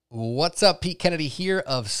What's up? Pete Kennedy here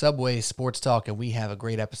of Subway Sports Talk, and we have a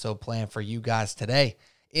great episode planned for you guys today.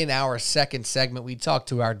 In our second segment, we talk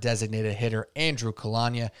to our designated hitter, Andrew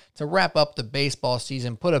Calagna, to wrap up the baseball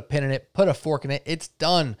season, put a pin in it, put a fork in it. It's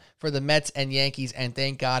done for the Mets and Yankees, and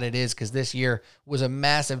thank God it is, because this year was a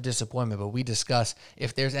massive disappointment. But we discuss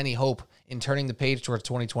if there's any hope in turning the page towards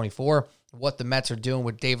 2024, what the Mets are doing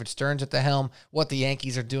with David Stearns at the helm, what the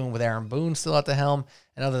Yankees are doing with Aaron Boone still at the helm,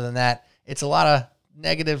 and other than that, it's a lot of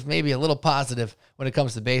negative, maybe a little positive when it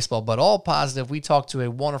comes to baseball, but all positive. We talked to a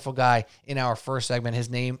wonderful guy in our first segment. His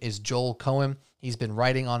name is Joel Cohen. He's been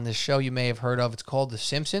writing on this show you may have heard of. It's called The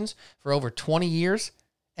Simpsons for over 20 years,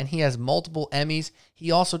 and he has multiple Emmys.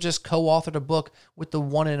 He also just co-authored a book with the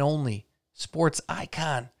one and only sports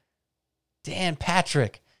icon, Dan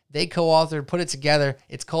Patrick. They co-authored, put it together.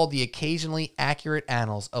 It's called The Occasionally Accurate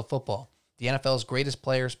Annals of Football. The NFL's greatest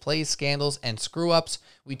players, plays, scandals, and screw-ups.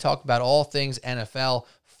 We talk about all things NFL,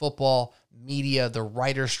 football, media, the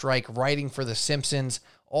writer's strike, writing for The Simpsons,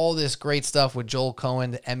 all this great stuff with Joel Cohen,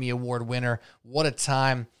 the Emmy Award winner. What a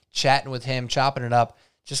time chatting with him, chopping it up,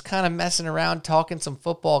 just kind of messing around, talking some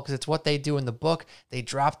football, because it's what they do in the book. They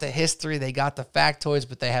drop the history, they got the factoids,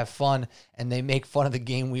 but they have fun, and they make fun of the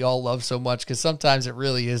game we all love so much, because sometimes it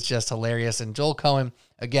really is just hilarious. And Joel Cohen,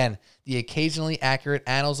 again, The Occasionally Accurate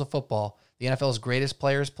Annals of Football, the NFL's greatest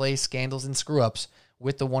players, plays, scandals, and screw-ups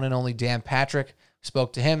with the one and only Dan Patrick.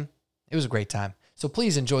 Spoke to him. It was a great time. So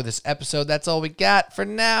please enjoy this episode. That's all we got for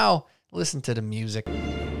now. Listen to the music.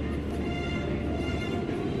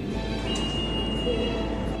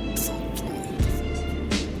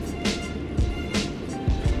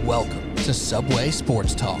 Welcome to Subway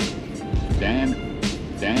Sports Talk. Dan,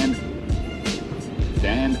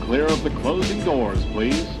 clear of the closing doors,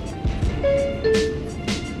 please.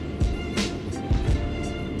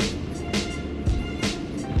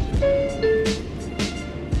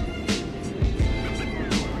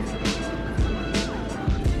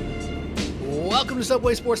 Welcome to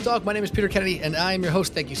Subway Sports Talk. My name is Peter Kennedy, and I am your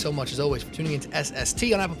host. Thank you so much, as always, for tuning into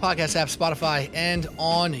SST on Apple Podcasts app, Spotify, and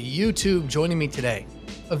on YouTube. Joining me today,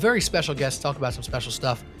 a very special guest to talk about some special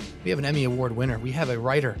stuff. We have an Emmy Award winner. We have a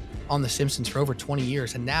writer on The Simpsons for over 20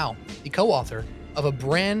 years, and now the co-author of a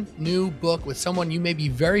brand new book with someone you may be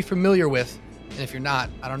very familiar with, and if you're not,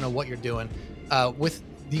 I don't know what you're doing, with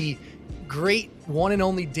the great one and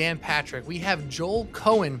only Dan Patrick. We have Joel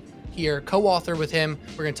Cohen here, co-author with him.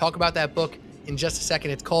 We're going to talk about that book in just a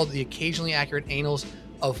second. It's called The Occasionally Accurate Annals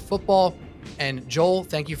of Football. And Joel,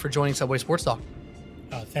 thank you for joining Subway Sports Talk.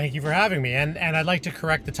 Thank you for having me. And I'd like to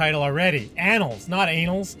correct the title already. Annals, not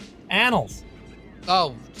Annals. Annals.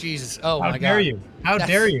 Oh, Jesus. Oh, my God. How dare you? How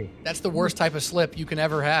dare you? That's the worst type of slip you can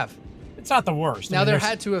ever have. It's not the worst. Now, there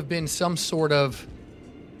had to have been some sort of...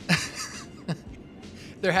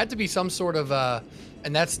 there had to be some sort of...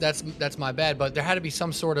 and that's my bad, but there had to be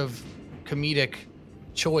some sort of comedic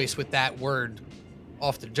choice with that word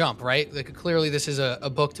off the jump, right? Like, clearly this is a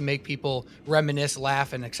book to make people reminisce,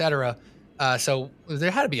 laugh, and etc. So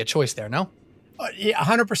there had to be a choice there, no? Yeah,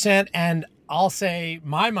 100%. And I'll say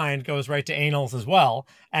my mind goes right to Annals as well.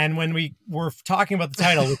 And when we were talking about the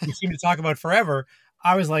title, which we seem to talk about forever,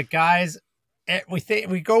 I was like, guys,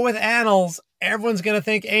 we go with Annals, everyone's going to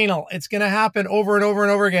think anal. It's going to happen over and over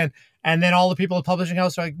and over again. And then all the people at publishing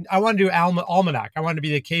house are like, I want to do Almanac. I want to be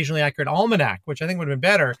the Occasionally Accurate Almanac, which I think would have been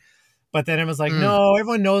better. But then it was like, no,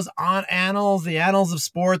 everyone knows on Annals, the Annals of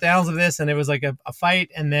sport, the Annals of this. And it was like a fight.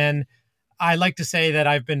 And then I like to say that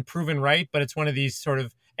I've been proven right, but it's one of these sort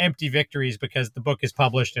of empty victories because the book is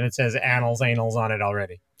published and it says Annals on it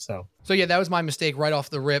already. So yeah, that was my mistake right off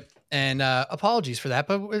the rip. And apologies for that,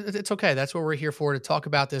 but it's okay. That's what we're here for, to talk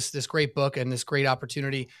about this great book and this great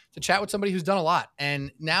opportunity to chat with somebody who's done a lot.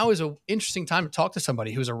 And now is an interesting time to talk to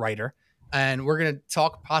somebody who's a writer. And we're going to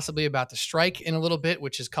talk possibly about the strike in a little bit,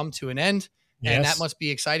 which has come to an end. Yes. And that must be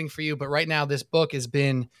exciting for you. But right now, this book has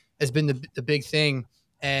been the big thing.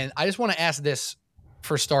 And I just want to ask this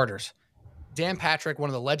for starters. Dan Patrick, one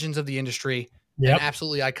of the legends of the industry, an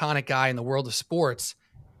absolutely iconic guy in the world of sports.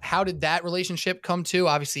 How did that relationship come to?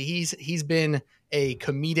 Obviously, he's been a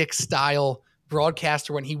comedic style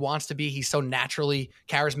broadcaster when he wants to be. He's so naturally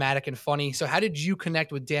charismatic and funny. So how did you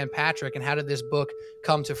connect with Dan Patrick, and how did this book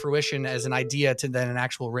come to fruition as an idea to then an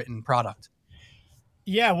actual written product?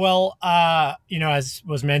 Yeah, well, as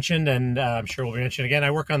was mentioned, and I'm sure will be mentioned again, I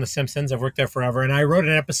work on The Simpsons. I've worked there forever, and I wrote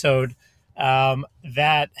an episode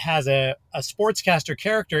that has a sportscaster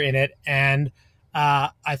character in it, and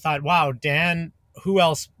I thought, wow, Dan, who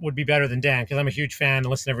else would be better than Dan? Because I'm a huge fan and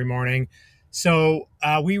listen every morning. So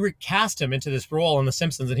we recast him into this role in The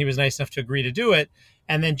Simpsons, and he was nice enough to agree to do it.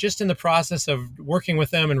 And then just in the process of working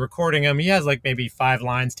with him and recording him, he has like maybe 5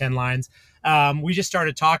 lines, 10 lines. We just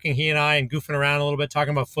started talking, he and I, and goofing around a little bit,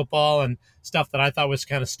 talking about football and stuff that I thought was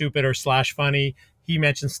kind of stupid or slash funny. He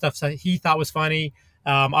mentioned stuff that he thought was funny.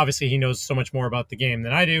 Obviously, he knows so much more about the game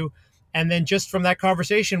than I do. And then just from that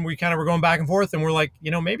conversation, we kind of were going back and forth, and we're like,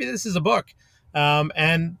 maybe this is a book.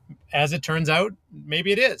 And as it turns out,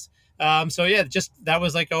 maybe it is. So yeah, just that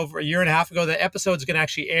was like over a year and a half ago. The episode's going to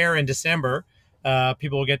actually air in December.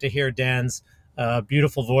 People will get to hear Dan's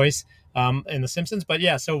beautiful voice in The Simpsons. But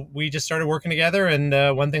yeah, so we just started working together,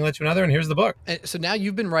 and one thing led to another, and here's the book. So now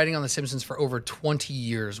you've been writing on The Simpsons for over 20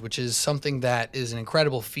 years, which is something that is an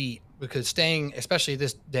incredible feat, because staying, especially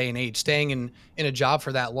this day and age, staying in a job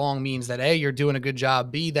for that long means that A, you're doing a good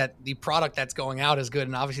job, B, that the product that's going out is good.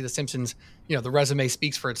 And obviously The Simpsons, the resume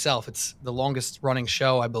speaks for itself. It's the longest running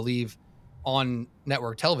show, I believe, on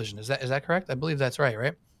network television. Is that correct? I believe that's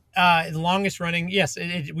right? The longest running, yes.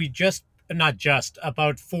 We just, not just,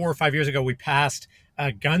 about 4 or 5 years ago, we passed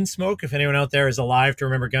Gunsmoke. If anyone out there is alive to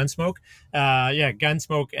remember Gunsmoke,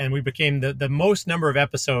 Gunsmoke, and we became the most number of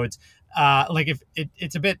episodes. We're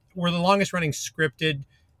the longest running scripted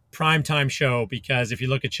primetime show, because if you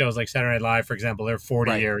look at shows like Saturday Night Live, for example, they're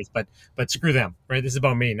 40 years, but screw them, right? This is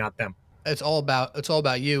about me, not them. It's all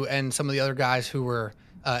about you and some of the other guys who were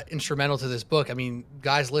instrumental to this book. I mean,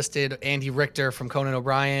 guys listed: Andy Richter from Conan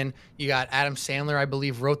O'Brien. You got Adam Sandler, I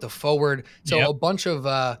believe, wrote the foreword. So A bunch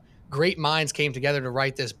of great minds came together to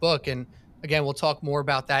write this book. And again, we'll talk more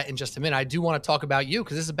about that in just a minute. I do want to talk about you,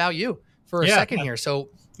 because this is about you for a second here. So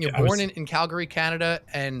you're born in Calgary, Canada.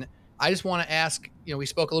 And I just want to ask, we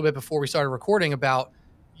spoke a little bit before we started recording about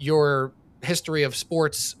your history of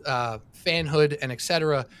sports, fanhood, and et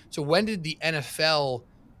cetera. So when did the NFL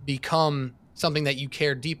become something that you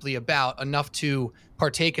care deeply about enough to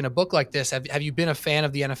partake in a book like this? Have you been a fan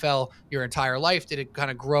of the NFL your entire life? Did it kind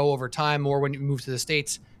of grow over time more when you moved to the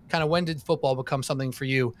States? Kind of when did football become something for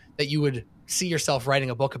you that you would see yourself writing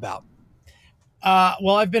a book about?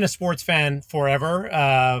 Well, I've been a sports fan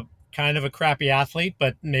forever. Kind of a crappy athlete,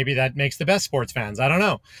 but maybe that makes the best sports fans. I don't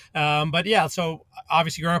know. But yeah, so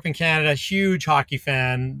obviously growing up in Canada, huge hockey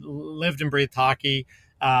fan, lived and breathed hockey.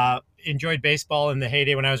 Enjoyed baseball in the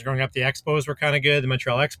heyday when I was growing up. The Expos were kind of good, the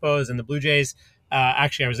Montreal Expos and the Blue Jays.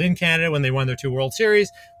 Actually, I was in Canada when they won their 2 World Series.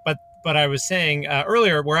 But I was saying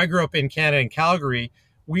earlier, where I grew up in Canada, in Calgary,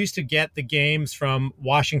 we used to get the games from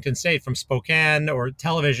Washington State, from Spokane or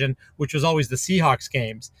television, which was always the Seahawks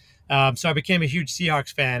games. So I became a huge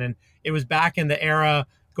Seahawks fan, and it was back in the era,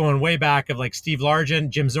 going way back, of like Steve Largent,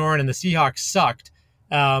 Jim Zorn, and the Seahawks sucked.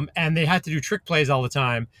 And they had to do trick plays all the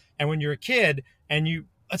time. And when you're a kid and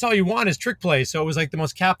that's all you want is trick plays. So it was like the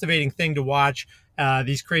most captivating thing to watch,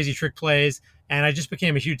 these crazy trick plays. And I just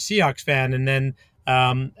became a huge Seahawks fan. And then,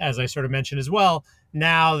 as I sort of mentioned as well,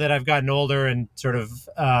 now that I've gotten older and sort of,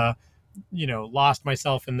 lost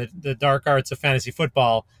myself in the dark arts of fantasy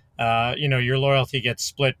football, your loyalty gets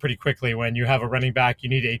split pretty quickly when you have a running back you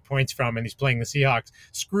need 8 points from and he's playing the Seahawks.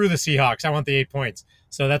 Screw the Seahawks. I want the 8 points.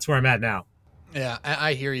 So that's where I'm at now. Yeah,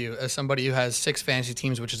 I hear you. As somebody who has 6 fantasy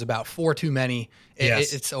teams, which is about 4 too many,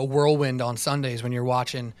 Yes. it's a whirlwind on Sundays when you're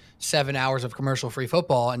watching 7 hours of commercial-free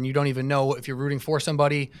football, and you don't even know if you're rooting for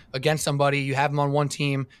somebody, against somebody. You have them on one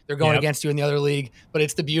team, they're going against you in the other league, but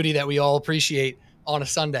it's the beauty that we all appreciate on a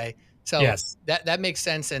Sunday. So Yes. that makes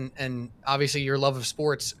sense, and obviously your love of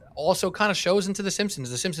sports also kind of shows into The Simpsons.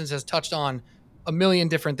 The Simpsons has touched on a million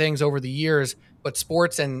different things over the years, but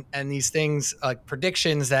sports and these things like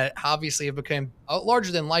predictions that obviously have become a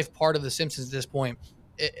larger than life part of The Simpsons at this point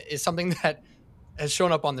is something that has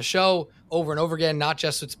shown up on the show over and over again, not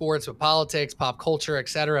just with sports, but politics, pop culture,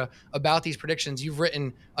 etc. About these predictions. You've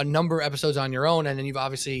written a number of episodes on your own, and then you've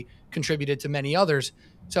obviously contributed to many others.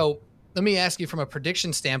 So let me ask you, from a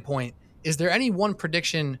prediction standpoint, is there any one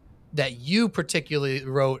prediction that you particularly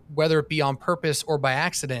wrote, whether it be on purpose or by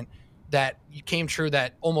accident, that came true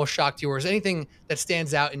that almost shocked you? Or is anything that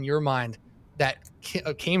stands out in your mind that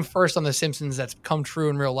came first on The Simpsons that's come true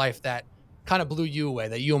in real life that kind of blew you away,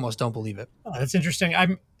 that you almost don't believe it? Oh, that's interesting.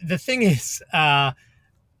 The thing is, I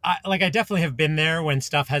definitely have been there when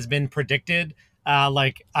stuff has been predicted.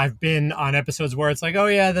 Like I've been on episodes where it's like, oh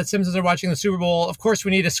yeah, the Simpsons are watching the Super Bowl. Of course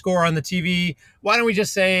we need a score on the TV. Why don't we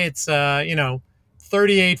just say it's,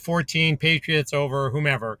 38-14 Patriots over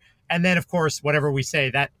whomever. And then of course, whatever we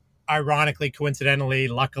say, that ironically, coincidentally,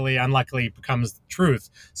 luckily, unluckily becomes truth.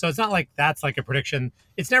 So it's not like that's like a prediction.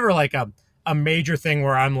 It's never like a major thing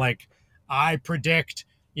where I'm like, I predict,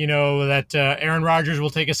 that Aaron Rodgers will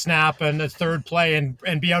take a snap and a third play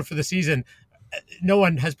and be out for the season. no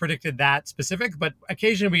one has predicted that specific, but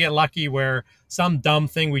occasionally we get lucky where some dumb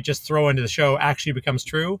thing we just throw into the show actually becomes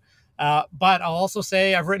true. But I'll also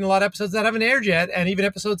say I've written a lot of episodes that haven't aired yet, and even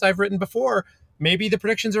episodes I've written before, maybe the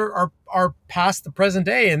predictions are past the present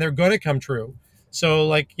day and they're going to come true. So,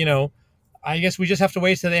 like, I guess we just have to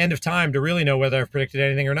wait to the end of time to really know whether I've predicted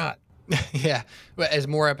anything or not. Yeah, but as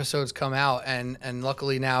more episodes come out, and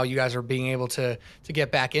luckily now you guys are being able to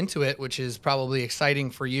get back into it, which is probably exciting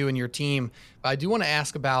for you and your team. But I do want to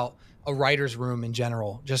ask about a writer's room in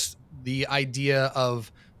general, just the idea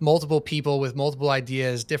of multiple people with multiple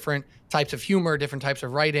ideas, different types of humor, different types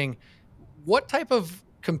of writing. What type of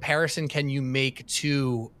comparison can you make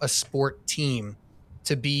to a sport team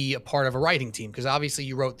to be a part of a writing team? Because obviously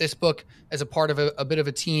you wrote this book as a part of a bit of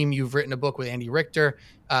a team. You've written a book with Andy Richter.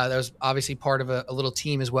 That was obviously part of a little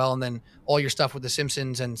team as well. And then all your stuff with The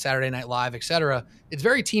Simpsons and Saturday Night Live, et cetera. It's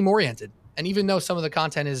very team oriented. And even though some of the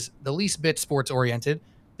content is the least bit sports oriented,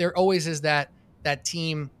 there always is that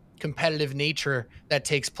team competitive nature that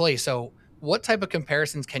takes place. So what type of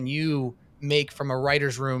comparisons can you make from a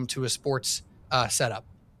writer's room to a sports setup?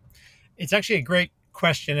 It's actually a great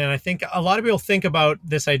question. And I think a lot of people think about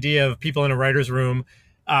this idea of people in a writer's room.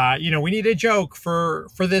 We need a joke for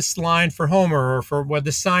this line for Homer, or for what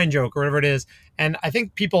the sign joke, or whatever it is. And I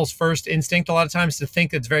think people's first instinct a lot of times is to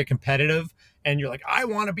think it's very competitive. And you're like, I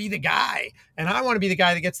want to be the guy, and I want to be the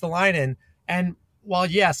guy that gets the line in. And while,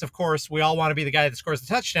 yes, of course, we all want to be the guy that scores the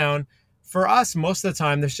touchdown, for us, most of the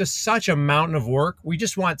time, there's just such a mountain of work. We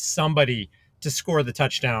just want somebody to score the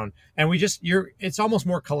touchdown. And it's almost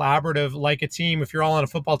more collaborative, like a team. If you're all on a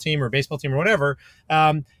football team or a baseball team or whatever,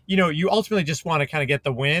 you ultimately just want to kind of get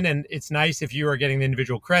the win. And it's nice if you are getting the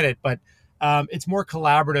individual credit, but it's more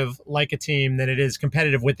collaborative like a team than it is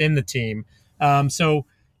competitive within the team. So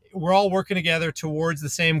we're all working together towards the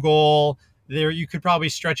same goal. There, you could probably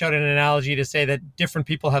stretch out an analogy to say that different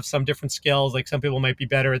people have some different skills. Like some people might be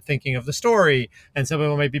better at thinking of the story, and some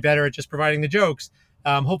people might be better at just providing the jokes.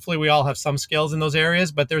 Hopefully we all have some skills in those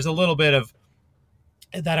areas, but there's a little bit of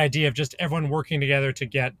that idea of just everyone working together to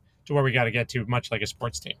get to where we got to get to, much like a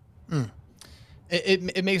sports team.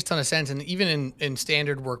 It makes a ton of sense. And even in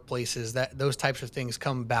standard workplaces, that those types of things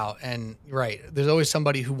come about. And right, there's always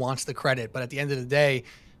somebody who wants the credit, but at the end of the day,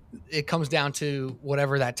 it comes down to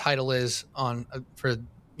whatever that title is on for,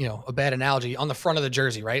 a bad analogy, on the front of the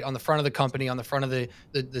jersey, right? On the front of the company, on the front of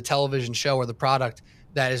the television show or the product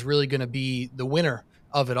that is really going to be the winner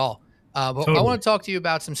of it all. But totally. I want to talk to you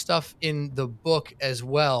about some stuff in the book as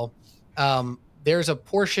well. There's a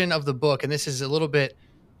portion of the book, and this is a little bit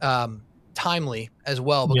timely as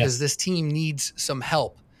well, because this team needs some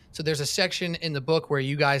help. So there's a section in the book where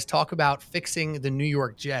you guys talk about fixing the New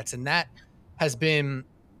York Jets, and that has been,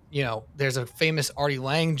 there's a famous Artie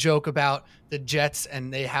Lang joke about the Jets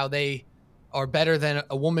and how they are better than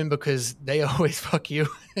a woman because they always fuck you.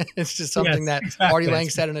 It's just something that exactly. Artie Lang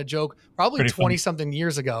said in a joke probably 20 something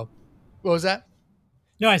years ago. What was that?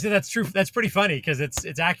 No, I said that's true. That's pretty funny because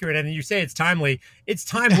it's accurate. And you say it's timely. It's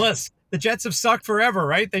timeless. The Jets have sucked forever,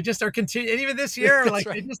 right? They just are continuing. And even this year, right.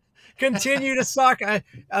 They just continue to suck. Like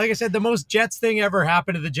I said, the most Jets thing ever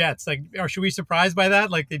happened to the Jets. Like, or should we be surprised by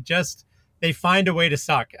that? Like they find a way to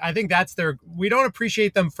suck. I think we don't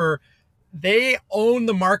appreciate them they own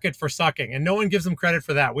the market for sucking, and no one gives them credit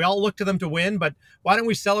for that. We all look to them to win, but why don't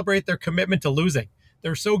we celebrate their commitment to losing?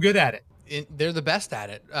 They're so good at it. They're the best at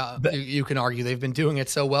it. You can argue they've been doing it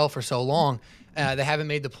so well for so long. They haven't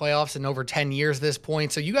made the playoffs in over 10 years at this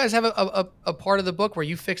point. So you guys have a part of the book where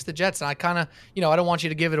you fix the Jets. And I kind of, I don't want you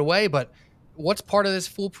to give it away, but what's part of this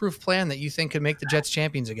foolproof plan that you think could make the Jets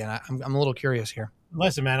champions again? I'm a little curious here.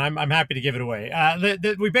 Listen, man, I'm happy to give it away.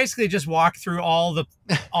 We basically just walk through all the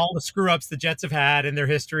screw ups the Jets have had in their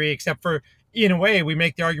history, except for, in a way, we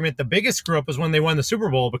make the argument the biggest screw up was when they won the Super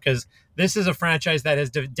Bowl, because this is a franchise that has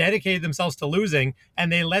dedicated themselves to losing,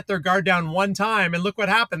 and they let their guard down one time, and look what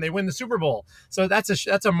happened. They win the Super Bowl. So that's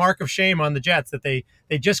a mark of shame on the Jets that they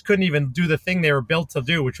just couldn't even do the thing they were built to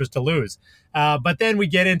do, which was to lose. But then we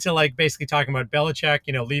get into basically talking about Belichick,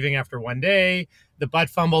 leaving after one day, the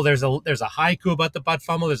butt fumble. There's a haiku about the butt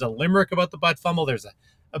fumble. There's a limerick about the butt fumble. There's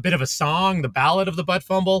a bit of a song, the ballad of the butt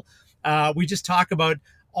fumble. We just talk about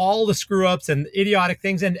all the screw ups and idiotic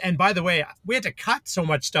things. And by the way, we had to cut so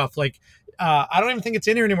much stuff. I don't even think it's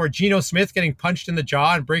in here anymore. Geno Smith getting punched in the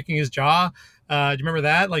jaw and breaking his jaw. Do you remember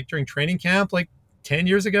that? During training camp, 10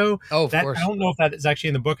 years ago? Oh, of course. I don't know if that is actually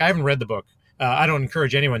in the book. I haven't read the book. I don't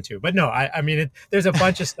encourage anyone to, but no, I mean, there's a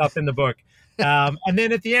bunch of stuff in the book. And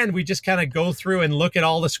then at the end, we just kind of go through and look at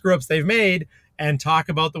all the screw ups they've made and talk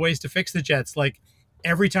about the ways to fix the Jets.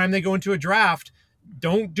 Every time they go into a draft,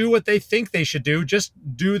 don't do what they think they should do. Just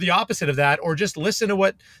do the opposite of that, or just listen to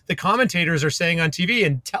what the commentators are saying on TV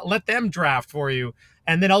and let them draft for you.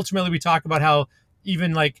 And then ultimately we talk about how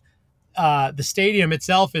even like the stadium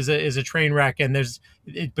itself is a train wreck, and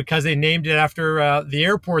because they named it after the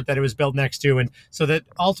airport that it was built next to. And so that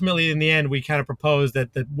ultimately in the end, we kind of proposed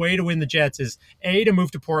that the way to win the Jets is to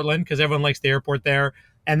move to Portland because everyone likes the airport there.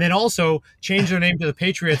 And then also change their name to the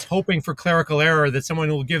Patriots, hoping for clerical error that someone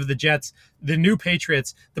will give the Jets, the new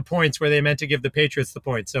Patriots, the points where they meant to give the Patriots the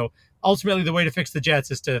points. So ultimately the way to fix the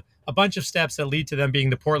Jets is to a bunch of steps that lead to them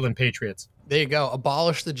being the Portland Patriots. There you go.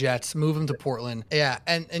 Abolish the Jets, move them to Portland. Yeah.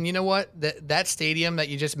 And you know what? That stadium that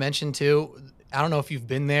you just mentioned too, I don't know if you've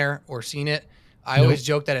been there or seen it. I always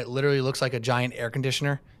joke that it literally looks like a giant air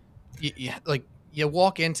conditioner. You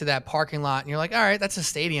walk into that parking lot and you're like, all right, that's a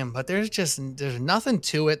stadium, but there's nothing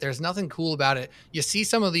to it. There's nothing cool about it. You see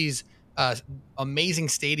some of these amazing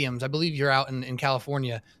stadiums. I believe you're out in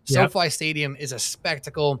California. Yep. SoFi Stadium is a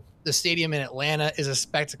spectacle. The stadium in Atlanta is a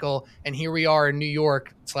spectacle. And here we are in New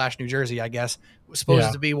York / New Jersey, I guess,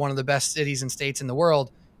 supposed to be one of the best cities and states in the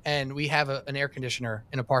world. And we have an air conditioner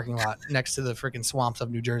in a parking lot next to the freaking swamps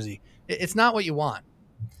of New Jersey. It's not what you want.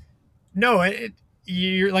 No,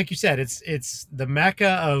 you're like you said, it's the mecca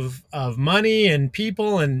of money and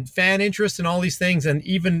people and fan interest and all these things, and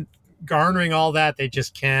even garnering all that, they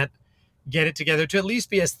just can't get it together to at least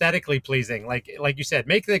be aesthetically pleasing. Like you said,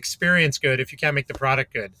 make the experience good if you can't make the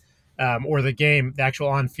product good, or the actual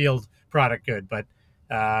on-field product good. But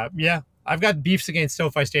I've got beefs against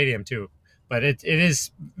SoFi Stadium too, but it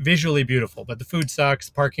is visually beautiful. But the food sucks,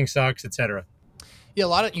 parking sucks, etc.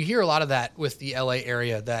 Yeah, you hear a lot of that with the LA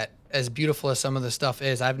area, that as beautiful as some of the stuff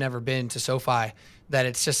is, I've never been to SoFi, that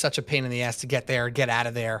it's just such a pain in the ass to get there, get out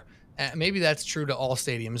of there. Maybe that's true to all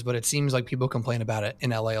stadiums, but it seems like people complain about it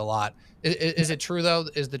in LA a lot. Is it true though?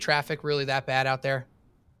 Is the traffic really that bad out there?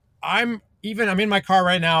 I'm in my car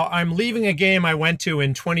right now. I'm leaving a game I went to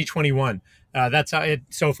in 2021. That's how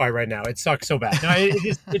SoFi right now. It sucks so bad. No,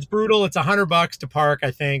 it's brutal. It's $100 to park,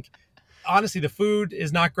 I think. Honestly, the food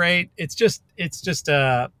is not great. It's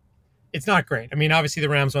not great. I mean, obviously the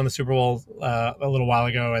Rams won the Super Bowl a little while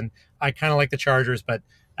ago, and I kind of like the Chargers, but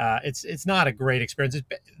it's not a great experience.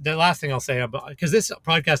 The last thing I'll say about, because this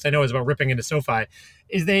podcast I know is about ripping into SoFi,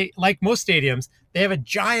 is they, like most stadiums, they have a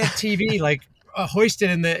giant TV like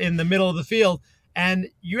hoisted in the middle of the field, and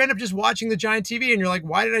you end up just watching the giant TV, and you're like,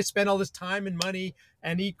 why did I spend all this time and money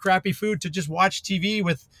and eat crappy food to just watch TV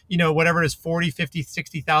with, whatever it is, 40, 50,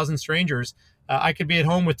 60,000 strangers? I could be at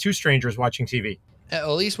home with 2 strangers watching TV. At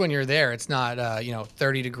least when you're there, it's not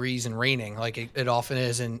 30 degrees and raining like it often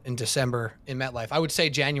is in December in MetLife. I would say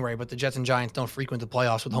January, but the Jets and Giants don't frequent the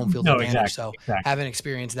playoffs with home field advantage, so haven't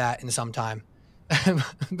experienced that in some time.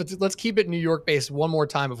 But let's keep it New York based one more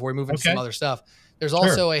time before we move into some other stuff. There's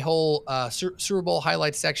also a whole Super Bowl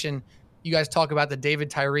highlights section. You guys talk about the David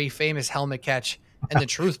Tyree famous helmet catch and the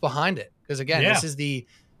truth behind it, because again, this is the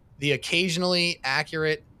occasionally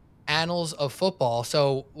accurate annals of football.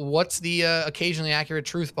 So what's the occasionally accurate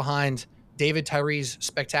truth behind David Tyree's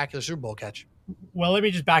spectacular Super Bowl catch? Well, let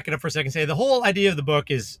me just back it up for a second. Say the whole idea of the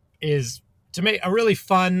book is to make a really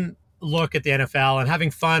fun look at the NFL and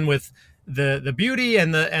having fun with the beauty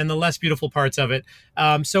and the less beautiful parts of it.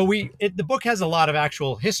 The book has a lot of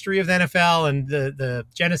actual history of the NFL and the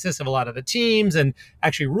genesis of a lot of the teams and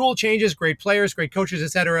actually rule changes, great players, great coaches,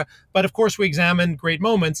 etc. But of course, we examine great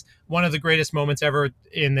moments. One of the greatest moments ever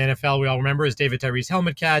in the NFL we all remember is David Tyree's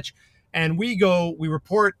helmet catch. And we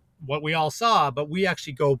report what we all saw, but we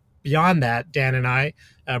actually go beyond that, Dan and I,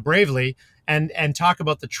 bravely, and talk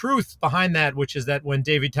about the truth behind that, which is that when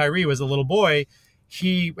David Tyree was a little boy,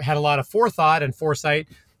 he had a lot of forethought and foresight,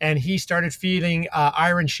 and he started feeding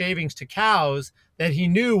iron shavings to cows that he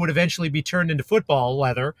knew would eventually be turned into football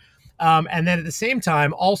leather. And then at the same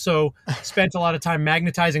time, also spent a lot of time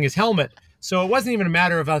magnetizing his helmet. So it wasn't even a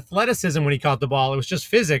matter of athleticism when he caught the ball. It was just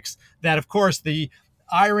physics that, of course, the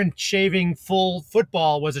iron shaving full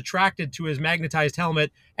football was attracted to his magnetized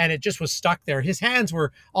helmet, and it just was stuck there. His hands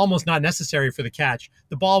were almost not necessary for the catch.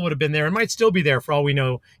 The ball would have been there and might still be there for all we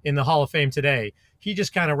know in the Hall of Fame today. He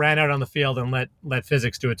just kind of ran out on the field and let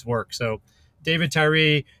physics do its work. So David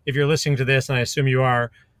Tyree, if you're listening to this, and I assume you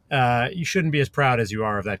are, you shouldn't be as proud as you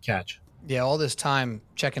are of that catch. Yeah, all this time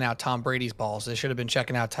checking out Tom Brady's balls, they should have been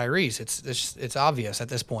checking out Tyree's. It's obvious at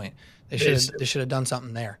this point. They should have done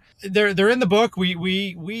something there. They're in the book.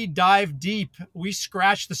 We dive deep. We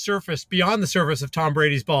scratch the surface, beyond the surface of Tom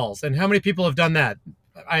Brady's balls. And how many people have done that?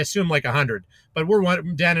 I assume like 100. But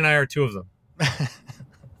Dan and I are 2 of them.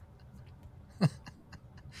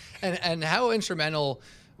 And how instrumental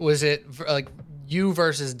was it for, like, you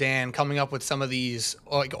versus Dan coming up with some of these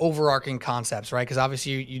like overarching concepts, right? Because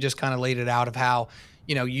obviously you just kind of laid it out of how,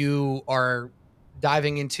 you are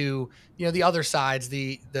diving into, the other sides,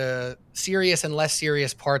 the serious and less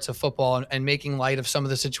serious parts of football, and making light of some of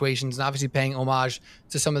the situations, and obviously paying homage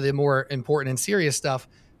to some of the more important and serious stuff.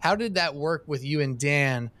 How did that work with you and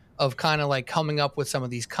Dan of kind of like coming up with some of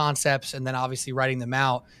these concepts and then obviously writing them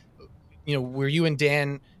out? Were you and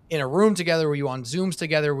Dan in a room together? Were you on Zooms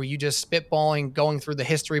together? Were you just spitballing, going through the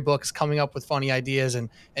history books, coming up with funny ideas and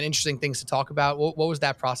interesting things to talk about? What was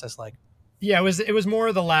that process like? Yeah, it was more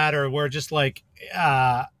of the latter, where just like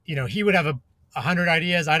he would have 100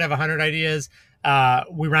 ideas, I'd have 100 ideas.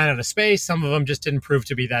 We ran out of space. Some of them just didn't prove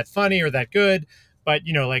to be that funny or that good. But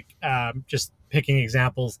just picking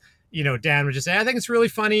examples, Dan would just say, "I think it's really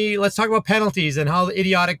funny. Let's talk about penalties and how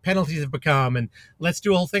idiotic penalties have become, and let's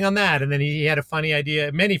do a whole thing on that." And then he had a funny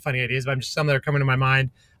idea, many funny ideas, but I'm just some that are coming to my mind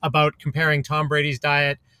about comparing Tom Brady's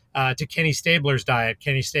diet to Kenny Stabler's diet.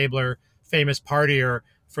 Kenny Stabler, famous partier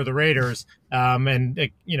for the Raiders. Tom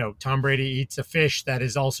Brady eats a fish that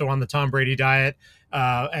is also on the Tom Brady diet.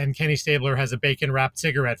 And Kenny Stabler has a bacon wrapped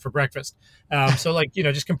cigarette for breakfast.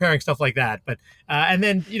 Just comparing stuff like that. But,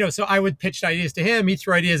 so I would pitch ideas to him, he'd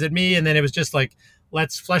throw ideas at me. And then it was just like,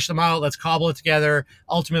 let's flesh them out. Let's cobble it together.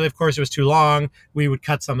 Ultimately, of course, it was too long. We would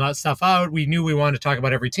cut some of that stuff out. We knew we wanted to talk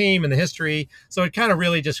about every team and the history. So it kind of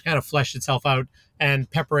really just kind of fleshed itself out and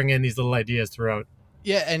peppering in these little ideas throughout.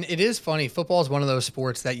 Yeah, and it is funny. Football is one of those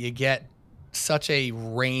sports that you get such a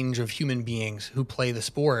range of human beings who play the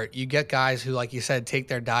sport. You get guys who, like you said, take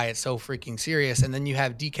their diet so freaking serious, and then you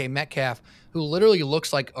have DK Metcalf, who literally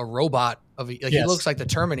looks like a robot. He looks like the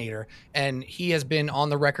Terminator, and he has been on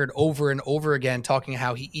the record over and over again talking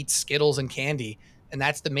how he eats Skittles and candy, and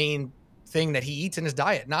that's the main thing that he eats in his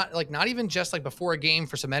diet. Not even just like before a game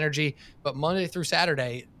for some energy, but Monday through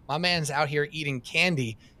Saturday, my man's out here eating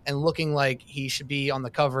candy and looking like he should be on the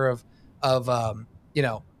cover of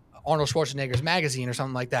Arnold Schwarzenegger's magazine or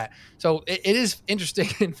something like that. So it is interesting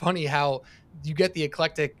and funny how you get the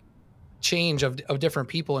eclectic change of different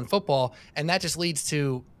people in football, and that just leads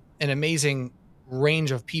to an amazing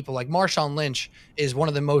range of people. Like Marshawn Lynch is one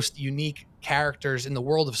of the most unique characters in the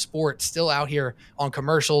world of sport, still out here on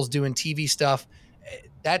commercials doing TV stuff.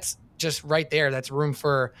 That's just right there. That's room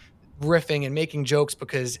for riffing and making jokes,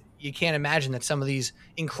 because you can't imagine that some of these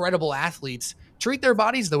incredible athletes treat their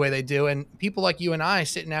bodies the way they do. And people like you and I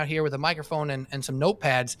sitting out here with a microphone and some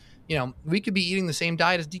notepads, we could be eating the same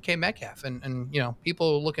diet as DK Metcalf, and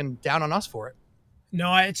people are looking down on us for it.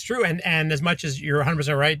 No, it's true. And as much as you're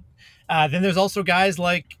 100% right, then there's also guys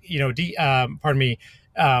like,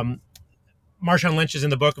 Marshawn Lynch is in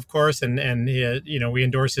the book, of course, and he, we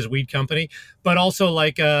endorse his weed company, but also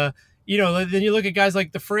like, then you look at guys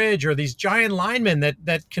like the Fridge or these giant linemen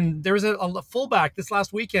that can. There was a fullback this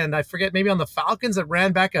last weekend, I forget, maybe on the Falcons, that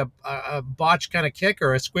ran back a botch kind of kick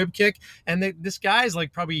or a squib kick, and this guy's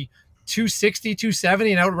like probably 260,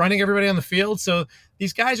 270 and out running everybody on the field. So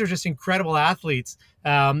these guys are just incredible athletes,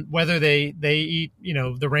 whether they eat,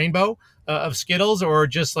 the rainbow of Skittles, or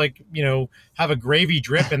just like, have a gravy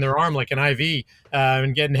drip in their arm like an IV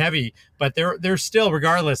and getting heavy. But they're still,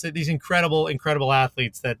 regardless, these incredible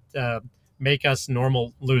athletes that make us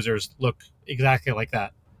normal losers look exactly like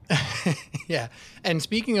that. Yeah. And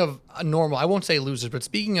speaking of normal, I won't say losers, but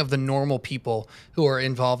speaking of the normal people who are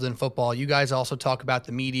involved in football, you guys also talk about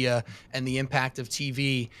the media and the impact of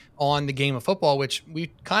TV on the game of football, which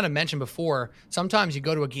we kind of mentioned before. Sometimes you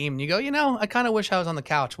go to a game and you go, I kind of wish I was on the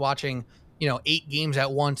couch watching, 8 games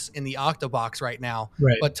at once in the Octobox right now.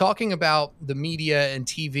 Right. But talking about the media and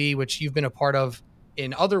TV, which you've been a part of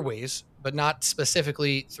in other ways, but not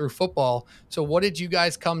specifically through football. So what did you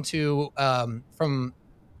guys come to from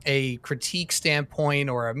a critique standpoint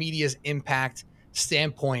or a media's impact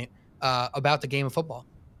standpoint about the game of football?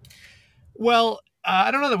 Well, I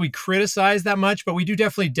don't know that we criticize that much, but we do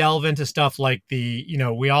definitely delve into stuff like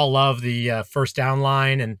we all love the first down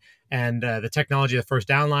line and the technology of the first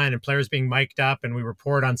down line and players being mic'd up, and we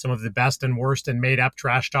report on some of the best and worst and made up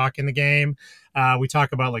trash talk in the game. We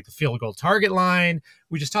talk about like the field goal target line.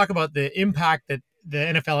 We just talk about the impact that the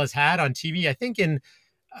NFL has had on TV. I think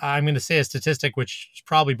I'm going to say a statistic, which is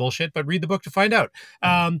probably bullshit, but read the book to find out.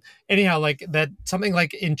 Anyhow, like that, something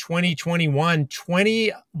like in 2021,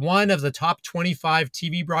 21 of the top 25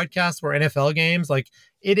 TV broadcasts were NFL games. Like,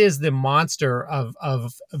 it is the monster of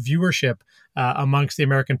viewership amongst the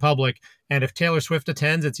American public. And if Taylor Swift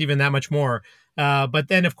attends, it's even that much more. But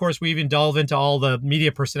then, of course, we even delve into all the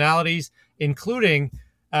media personalities, including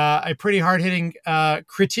a pretty hard-hitting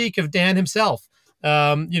critique of Dan himself.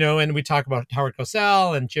 And we talk about Howard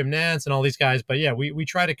Cosell and Jim Nantz and all these guys. But yeah, we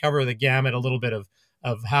try to cover the gamut a little bit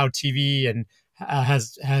of how TV and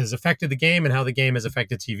has affected the game and how the game has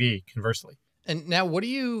affected TV conversely. And now, what do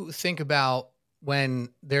you think about when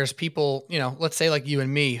there's people, let's say like you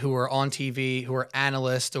and me, who are on TV, who are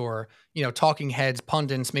analysts or, talking heads,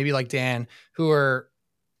 pundits, maybe like Dan, who are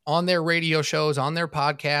on their radio shows, on their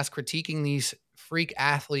podcast, critiquing these freak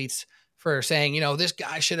athletes for saying, this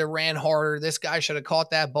guy should have ran harder. This guy should have caught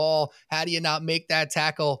that ball. How do you not make that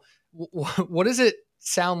tackle? What does it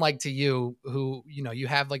sound like to you who, you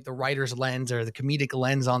have like the writer's lens or the comedic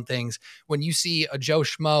lens on things when you see a Joe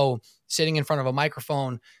Schmo sitting in front of a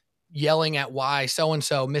microphone yelling at why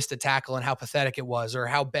so-and-so missed a tackle and how pathetic it was, or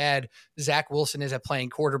how bad Zach Wilson is at playing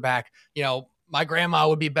quarterback? My grandma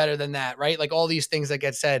would be better than that, right? Like all these things that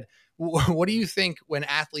get said. What do you think when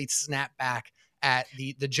athletes snap back at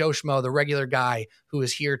the Joe Schmo, the regular guy who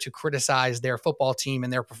is here to criticize their football team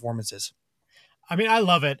and their performances? I mean, I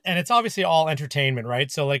love it. And it's obviously all entertainment, right?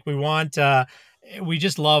 So like we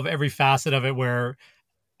just love every facet of it where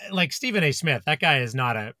like Stephen A. Smith, that guy is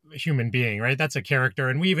not a human being, right? That's a character.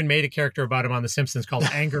 And we even made a character about him on The Simpsons called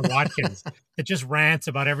Anger Watkins that just rants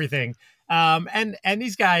about everything. And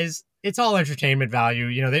these guys, it's all entertainment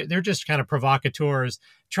value. They're just kind of provocateurs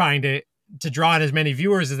trying to draw in as many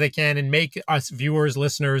viewers as they can and make us viewers,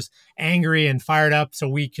 listeners angry and fired up. So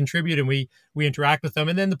we contribute and we interact with them.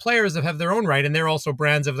 And then the players have their own right, and they're also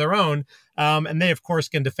brands of their own. And they of course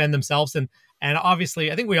can defend themselves. And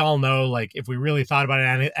obviously I think we all know, like if we really thought about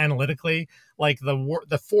it analytically, like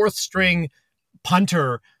the fourth string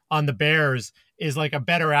punter on the Bears is like a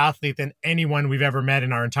better athlete than anyone we've ever met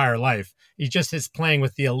in our entire life. He just is playing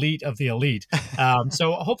with the elite of the elite.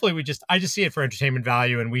 So hopefully I just see it for entertainment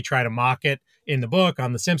value, and we try to mock it in the book,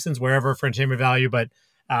 on The Simpsons, wherever, for entertainment value. But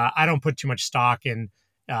I don't put too much stock in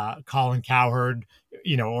Colin Cowherd,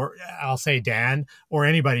 or I'll say Dan, or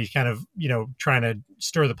anybody kind of, trying to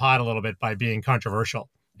stir the pot a little bit by being controversial.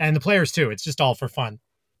 And the players too. It's just all for fun.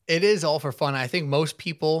 It is all for fun. I think most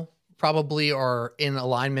people probably are in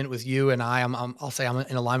alignment with you, and I'll say I'm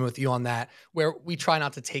in alignment with you on that, where we try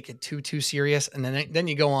not to take it too serious. And then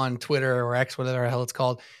you go on Twitter or X, whatever the hell it's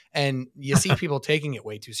called, and you see people taking it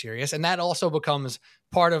way too serious. And that also becomes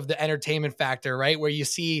part of the entertainment factor, right? Where you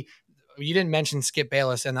didn't mention Skip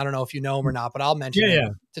Bayless, and I don't know if you know him or not, but I'll mention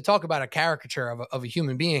him to talk about a caricature of a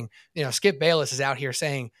human being. Skip Bayless is out here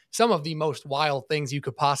saying some of the most wild things you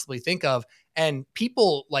could possibly think of, and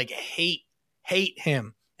people like hate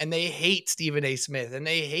him. And they hate Stephen A. Smith, and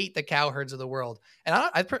they hate the Cowherds of the world. And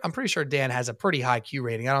I'm pretty sure Dan has a pretty high Q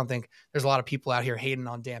rating. I don't think there's a lot of people out here hating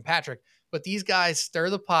on Dan Patrick. But these guys stir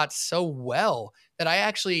the pot so well that I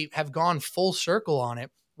actually have gone full circle on it,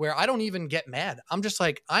 where I don't even get mad. I'm just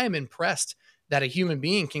like, I am impressed that a human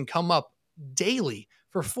being can come up daily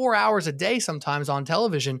for 4 hours a day, sometimes on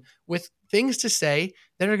television, with things to say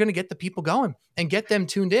that are going to get the people going and get them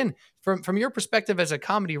tuned in. From your perspective as a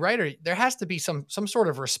comedy writer, there has to be some sort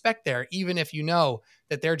of respect there, even if you know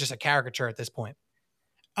that they're just a caricature at this point.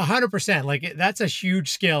 100%. Like that's a huge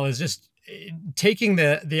skill, is just taking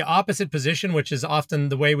the opposite position, which is often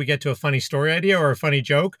the way we get to a funny story idea or a funny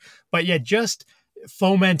joke, but yet just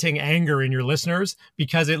fomenting anger in your listeners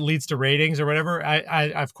because it leads to ratings or whatever. I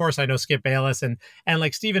of course I know Skip Bayless and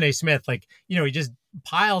like Stephen A. Smith, like, he just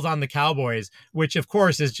piles on the Cowboys, which of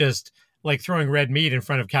course is just like throwing red meat in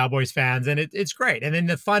front of Cowboys fans. And it's great. And then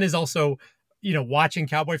the fun is also, watching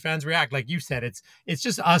Cowboy fans react. Like you said, it's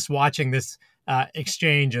just us watching this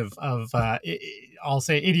exchange of I'll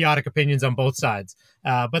say idiotic opinions on both sides.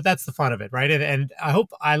 But that's the fun of it. Right. And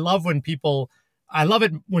I love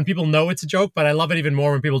it when people know it's a joke, but I love it even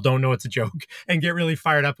more when people don't know it's a joke and get really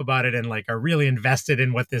fired up about it and like are really invested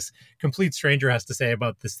in what this complete stranger has to say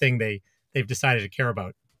about this thing they've decided to care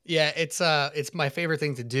about. Yeah, it's my favorite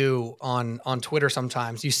thing to do on Twitter.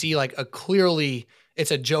 Sometimes you see like it's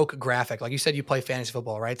a joke graphic. Like you said, you play fantasy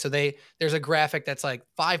football, right? So there's a graphic that's like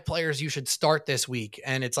 5 players you should start this week,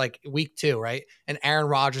 and it's like week 2, right? And Aaron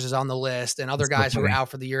Rodgers is on the list, and other guys who are out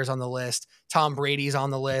for the year is on the list. Tom Brady's on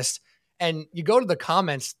the list. And you go to the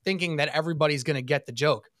comments thinking that everybody's going to get the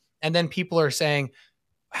joke. And then people are saying,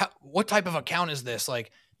 what type of account is this?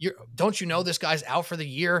 Like, don't you know this guy's out for the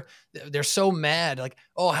year? They're so mad. Like,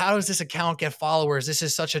 oh, how does this account get followers? This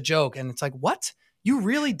is such a joke. And it's like, what? You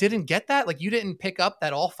really didn't get that? Like, you didn't pick up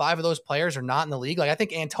that all 5 of those players are not in the league? Like, I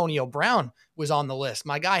think Antonio Brown was on the list.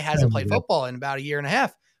 My guy hasn't played football in about a year and a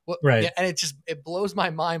half. Well, right. Yeah, and it blows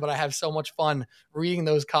my mind, but I have so much fun reading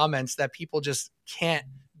those comments that people just can't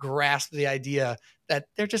grasp the idea that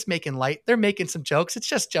they're just making light. They're making some jokes. It's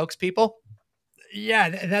just jokes, people.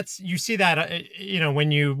 Yeah, that's you see that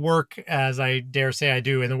when you work, as I dare say I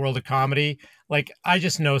do, in the world of comedy. Like, I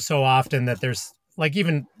just know so often that there's, like,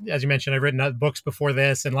 even as you mentioned, I've written books before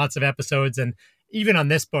this and lots of episodes, and even on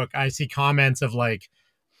this book I see comments of like,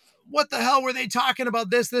 what the hell were they talking about,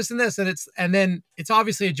 this and this, and then it's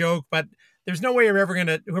obviously a joke, but there's no way you're ever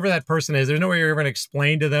gonna, whoever that person is, there's no way you're ever gonna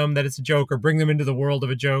explain to them that it's a joke or bring them into the world of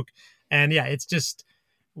a joke. And yeah, it's just,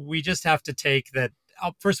 we just have to take that.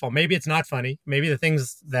 First of all, maybe it's not funny. Maybe the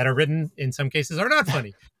things that are written in some cases are not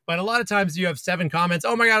funny. But a lot of times you have 7 comments.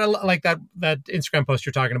 Oh my God, like that Instagram post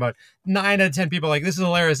you're talking about. 9 out of 10 people are like, this is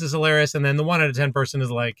hilarious, this is hilarious. And then the 1 out of 10 person is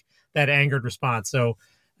like that angered response. So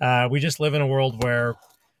we just live in a world where,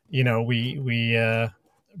 we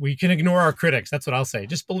can ignore our critics. That's what I'll say.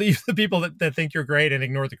 Just believe the people that think you're great and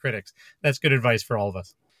ignore the critics. That's good advice for all of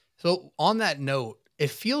us. So on that note, it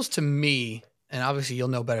feels to me, and obviously you'll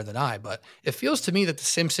know better than I, but it feels to me that The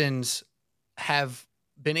Simpsons have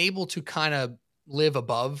been able to kind of live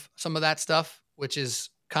above some of that stuff, which is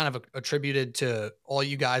kind of attributed to all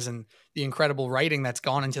you guys and the incredible writing that's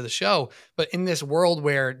gone into the show. But in this world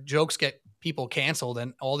where jokes get people canceled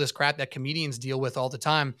and all this crap that comedians deal with all the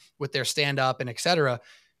time with their stand up and et cetera,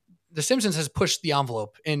 The Simpsons has pushed the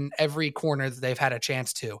envelope in every corner that they've had a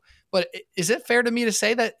chance to. But is it fair to me to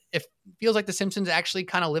say that it feels like The Simpsons actually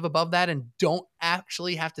kind of live above that and don't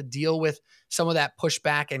actually have to deal with some of that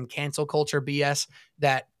pushback and cancel culture BS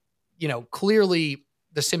that, clearly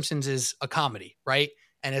The Simpsons is a comedy, right?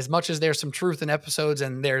 And as much as there's some truth in episodes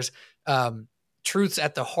and there's truths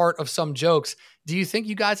at the heart of some jokes, do you think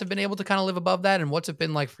you guys have been able to kind of live above that? And what's it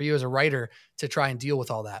been like for you as a writer to try and deal with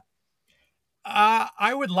all that?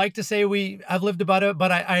 I would like to say we have lived about it,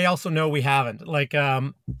 but I also know we haven't. Like,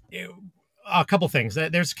 a couple things.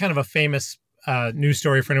 There's kind of a famous news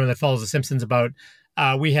story for anyone that follows The Simpsons about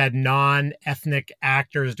we had non-ethnic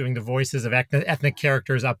actors doing the voices of ethnic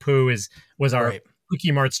characters. Apu was our Right.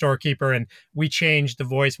 Quickie Mart storekeeper, and we changed the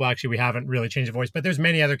voice. Well, actually, we haven't really changed the voice, but there's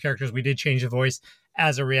many other characters we did change the voice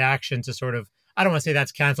as a reaction to sort of, I don't want to say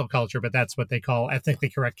that's cancel culture, but that's what they call ethnically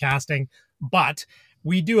correct casting. But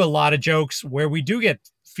we do a lot of jokes where we do get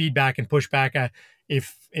feedback and pushback.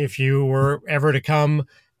 If you were ever to come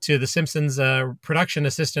to the Simpsons production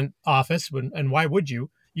assistant office, and why would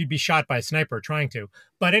you? You'd be shot by a sniper trying to.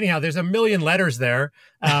 But anyhow, there's a million letters there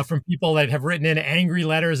from people that have written in angry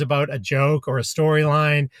letters about a joke or a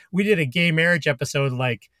storyline. We did a gay marriage episode,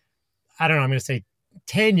 like, I don't know, I'm going to say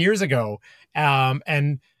 10 years ago.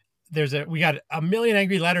 And we got a million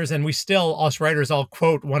angry letters, and we still, us writers, all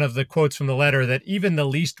quote one of the quotes from the letter, that even the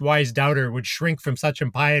least wise doubter would shrink from such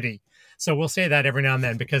impiety. So we'll say that every now and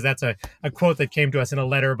then, because that's a quote that came to us in a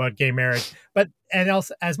letter about gay marriage. But, and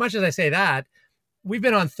else, as much as I say that, we've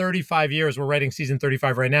been on 35 years. We're writing season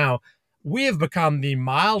 35 right now. We have become the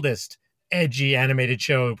mildest edgy animated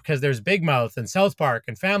show because there's Big Mouth and South Park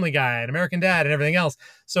and Family Guy and American Dad and everything else.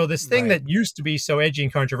 So this thing Right. that used to be so edgy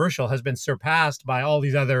and controversial has been surpassed by all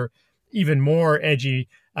these other even more edgy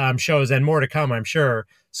shows, and more to come, I'm sure.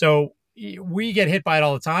 So we get hit by it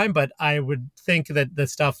all the time, but I would think that the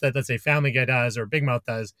stuff that, let's say, Family Guy does or Big Mouth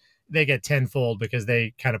does, they get tenfold because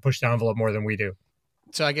they kind of push the envelope more than we do.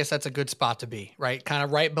 So I guess that's a good spot to be, right? Kind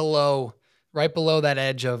of right below that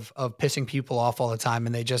edge of pissing people off all the time,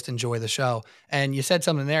 and they just enjoy the show. And you said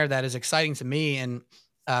something there that is exciting to me and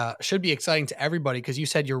should be exciting to everybody, because you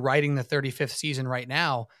said you're writing the 35th season right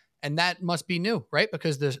now, and that must be new, right?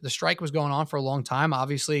 Because the strike was going on for a long time.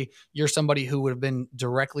 Obviously, you're somebody who would have been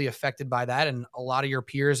directly affected by that, and a lot of your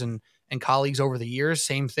peers and colleagues over the years,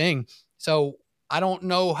 same thing. So I don't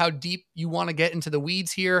know how deep you want to get into the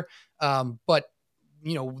weeds here, but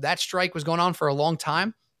that strike was going on for a long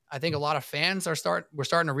time. I think a lot of fans we're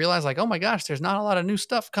starting to realize, like, oh my gosh, there's not a lot of new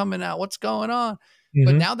stuff coming out. What's going on?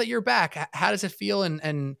 But now that you're back, how does it feel?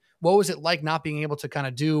 And what was it like not being able to kind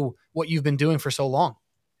of do what you've been doing for so long?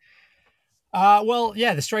 Well,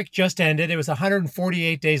 yeah, the strike just ended. It was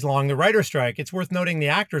 148 days long, the writer strike. It's worth noting the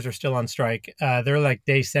actors are still on strike. They're like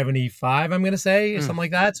day 75, I'm going to say, or something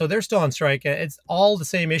like that. So they're still on strike. It's all the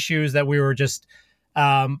same issues that we were just,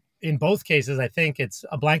 in both cases, I think it's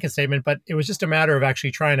a blanket statement, but it was just a matter of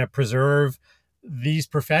actually trying to preserve these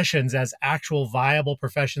professions as actual viable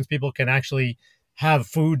professions. People can actually have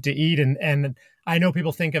food to eat. And I know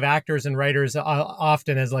people think of actors and writers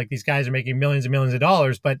often as like these guys are making millions and millions of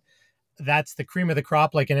dollars, but that's the cream of the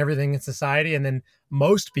crop, like in everything in society. And then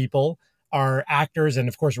most people are actors and,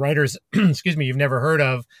 of course, writers, excuse me, you've never heard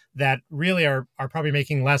of, that really are probably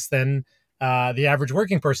making less than the average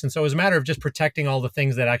working person. So it was a matter of just protecting all the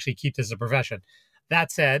things that actually keep this a profession.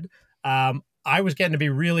 That said, I was getting to be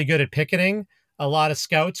really good at picketing a lot of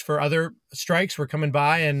scouts for other strikes were coming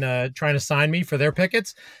by and trying to sign me for their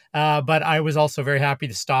pickets. But I was also very happy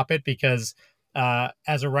to stop it because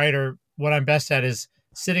as a writer, what I'm best at is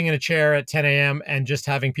sitting in a chair at 10 a.m. and just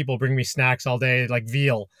having people bring me snacks all day, like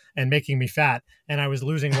veal, and making me fat. And I was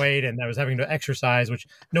losing weight and I was having to exercise, which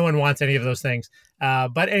no one wants any of those things.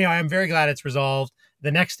 But anyway, I'm very glad it's resolved.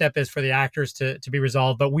 The next step is for the actors to be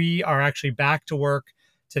resolved. But we are actually back to work.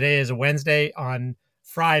 Today is a Wednesday. On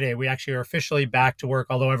Friday, we actually are officially back to work,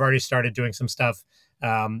 although I've already started doing some stuff,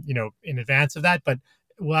 in advance of that. But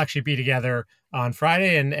we'll actually be together on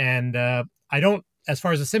Friday. And I don't, as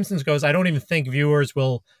far as The Simpsons goes, I don't even think viewers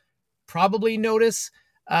will probably notice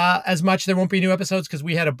as much. There won't be new episodes because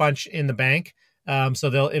we had a bunch in the bank.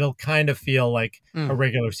 So it'll kind of feel like a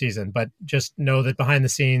regular season, but just know that behind the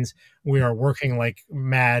scenes, we are working like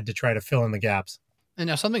mad to try to fill in the gaps. And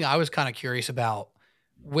now something I was kind of curious about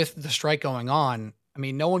with the strike going on, I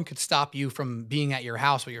mean, no one could stop you from being at your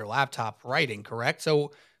house with your laptop writing, correct?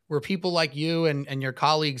 So were people like you and your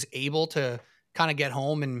colleagues able to kind of get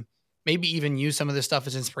home and maybe even use some of this stuff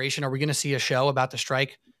as inspiration? Are we going to see a show about the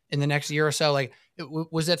strike in the next year or so? Like,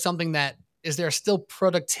 was that something that, is there still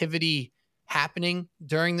productivity happening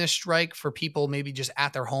during this strike for people maybe just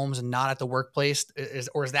at their homes and not at the workplace?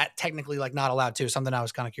 Or is that technically like not allowed to? Something I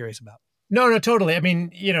was kind of curious about. No, totally. I mean,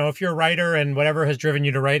 if you're a writer and whatever has driven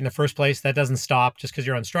you to write in the first place, that doesn't stop just because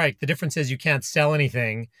you're on strike. The difference is you can't sell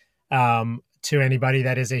anything to anybody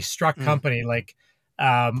that is a struck company. Like,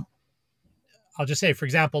 I'll just say, for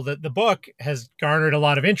example, the book has garnered a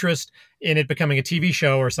lot of interest in it becoming a TV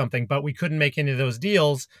show or something, but we couldn't make any of those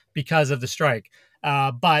deals because of the strike.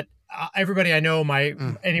 But everybody I know,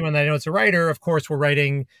 anyone that I know that's a writer, of course, we're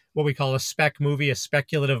writing what we call a spec movie, a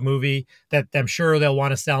speculative movie that I'm sure they'll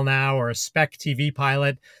want to sell now, or a spec TV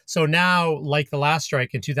pilot. So now, like the last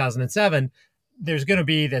strike in 2007, there's going to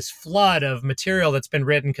be this flood of material that's been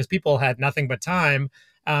written because people had nothing but time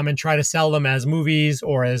and try to sell them as movies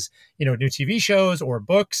or as, new TV shows or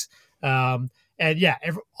books. And yeah,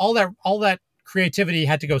 all that creativity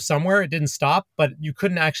had to go somewhere. It didn't stop, but you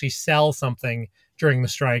couldn't actually sell something during the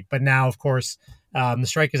strike. But now, of course, the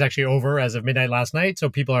strike is actually over as of midnight last night. So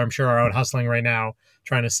people I'm sure are out hustling right now,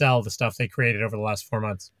 trying to sell the stuff they created over the last 4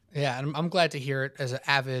 months. Yeah, and I'm glad to hear it as an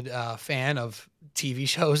avid fan of TV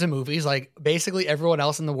shows and movies. Like basically everyone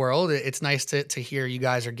else in the world, it's nice to hear you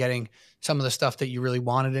guys are getting some of the stuff that you really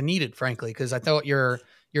wanted and needed, frankly, because I thought your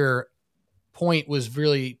point was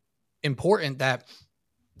really important, that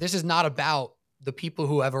this is not about the people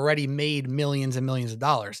who have already made millions and millions of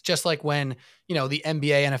dollars. Just like when, the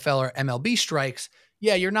NBA, NFL, or MLB strikes,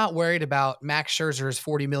 yeah, you're not worried about Max Scherzer's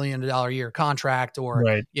 $40 million a year contract or,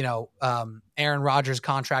 Right. Aaron Rodgers'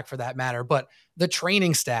 contract for that matter. But the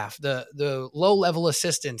training staff, the low-level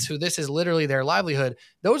assistants, who this is literally their livelihood,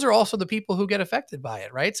 those are also the people who get affected by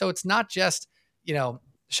it, right? So it's not just,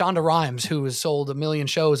 Shonda Rhimes, who has sold 1 million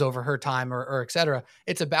shows over her time or et cetera.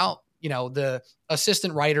 It's about, the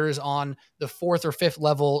assistant writers on the 4th or 5th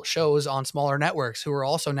level shows on smaller networks who are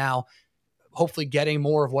also now hopefully getting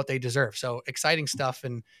more of what they deserve. So exciting stuff.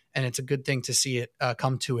 And it's a good thing to see it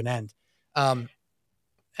come to an end.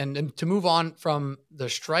 And to move on from the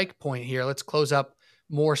strike point here, let's close up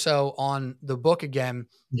more so on the book again.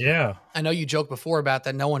 Yeah. I know you joked before about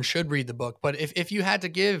that no one should read the book, but if you had to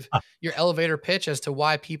give your elevator pitch as to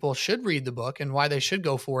why people should read the book and why they should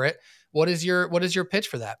go for it, what is your pitch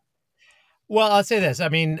for that? Well, I'll say this. I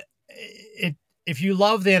mean, if you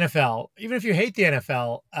love the NFL, even if you hate the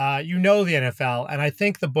NFL, you know the NFL. And I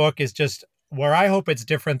think the book is just where I hope it's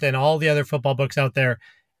different than all the other football books out there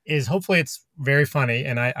is hopefully it's very funny.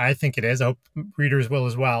 And I think it is. I hope readers will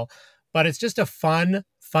as well. But it's just a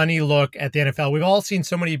funny look at the NFL. We've all seen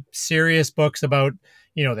so many serious books about,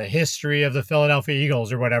 the history of the Philadelphia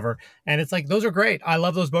Eagles or whatever. And it's like, those are great. I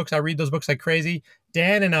love those books. I read those books like crazy.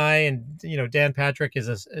 Dan and I, and, Dan Patrick is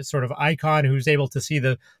a sort of icon who's able to see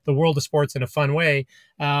the world of sports in a fun way.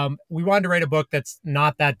 We wanted to write a book that's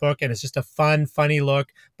not that book, and it's just a funny look,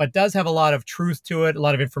 but does have a lot of truth to it, a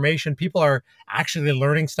lot of information. People are actually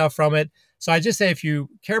learning stuff from it. So I just say, if you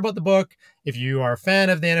care about the book, if you are a fan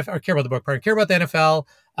of the NFL, or care about the NFL,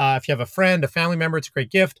 if you have a friend, a family member, it's a great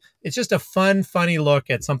gift. It's just a funny look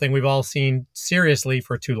at something we've all seen seriously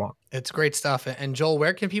for too long. It's great stuff. And Joel,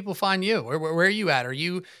 where can people find you? Where are you at? Are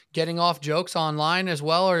you getting off jokes online as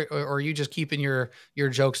well, or are you just keeping your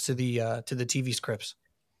jokes to the TV scripts?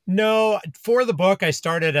 No, for the book, I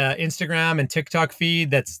started an Instagram and TikTok feed.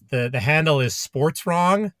 That's the handle is Sports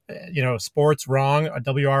Wrong, Sports Wrong,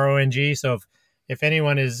 WRONG. So if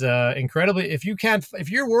anyone is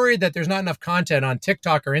if you're worried that there's not enough content on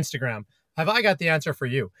TikTok or Instagram, have I got the answer for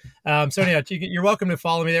you? So anyhow, you're welcome to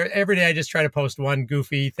follow me there. Every day I just try to post one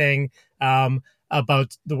goofy thing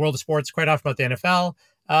about the world of sports, quite often about the NFL.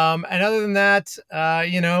 And other than that,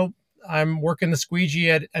 I'm working the squeegee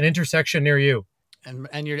at an intersection near you.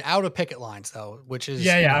 And you're out of picket lines though, which is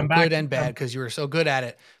Yeah, I'm back. good and bad because you were so good at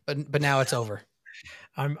it, but now it's over.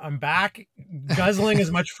 I'm back guzzling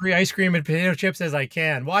as much free ice cream and potato chips as I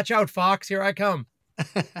can. Watch out, Fox. Here I come.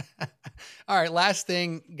 All right. Last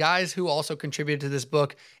thing, guys who also contributed to this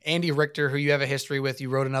book, Andy Richter, who you have a history with, you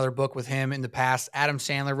wrote another book with him in the past. Adam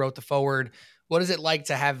Sandler wrote the foreword. What is it like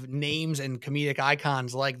to have names and comedic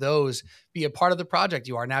icons like those be a part of the project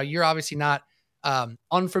you are? Now, you're obviously not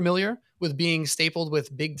unfamiliar with being stapled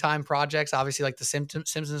with big time projects, obviously like the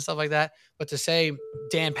Simpsons and stuff like that. But to say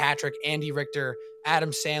Dan Patrick, Andy Richter,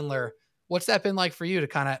 Adam Sandler, what's that been like for you to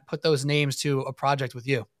kind of put those names to a project with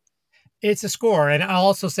you? It's a score, and I'll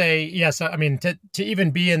also say yes. I mean, to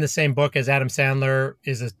even be in the same book as Adam Sandler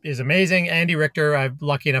is amazing. Andy Richter, I'm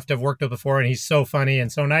lucky enough to have worked with before, and he's so funny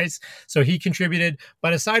and so nice. So he contributed.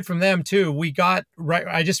 But aside from them too, we got right.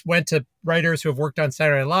 I just went to writers who have worked on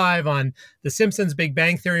Saturday Night Live, on The Simpsons, Big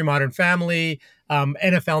Bang Theory, Modern Family,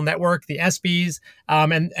 NFL Network, the ESPYS,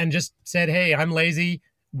 and just said, hey, I'm lazy.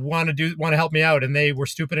 Want to help me out, and they were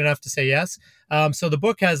stupid enough to say yes. So the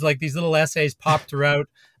book has like these little essays popped throughout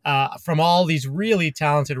from all these really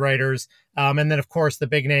talented writers, and then of course the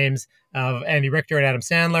big names of Andy Richter and Adam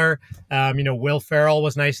Sandler. Will Ferrell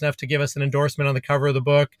was nice enough to give us an endorsement on the cover of the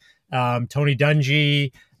book. Tony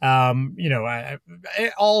Dungy,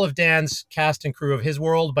 all of Dan's cast and crew of his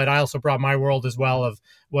world, but I also brought my world as well of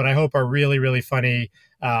what I hope are really, really funny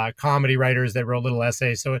comedy writers that wrote little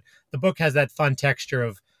essays. So the book has that fun texture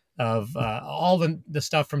of all the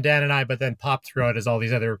stuff from Dan and I, but then popped throughout as all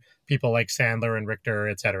these other people like Sandler and Richter,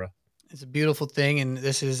 etc. It's a beautiful thing, and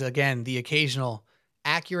this is again the occasional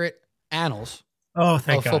accurate annals of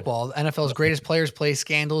football. NFL's greatest players play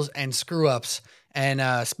scandals and screw ups.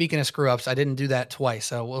 And speaking of screw ups, I didn't do that twice,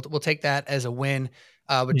 so we'll take that as a win.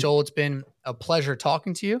 But Joel, it's been a pleasure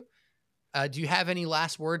talking to you. Do you have any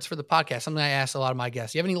last words for the podcast? Something I asked a lot of my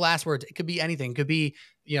guests. Do you have any last words? It could be anything. It could be,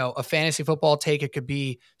 a fantasy football take. It could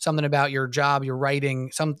be something about your job, your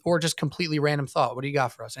writing, or just completely random thought. What do you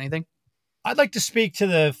got for us? Anything? I'd like to speak to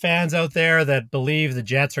the fans out there that believe the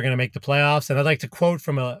Jets are going to make the playoffs. And I'd like to quote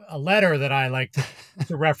from a letter that I like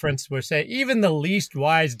to reference, which say, even the least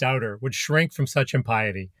wise doubter would shrink from such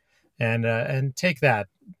impiety. And take that,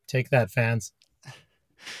 fans.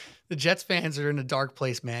 The Jets fans are in a dark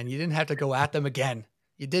place, man. You didn't have to go at them again.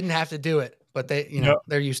 You didn't have to do it, but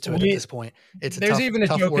they're used to it at this point. It's a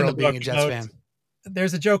tough world being a Jets fan.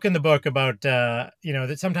 There's a joke in the book about,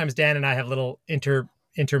 that sometimes Dan and I have little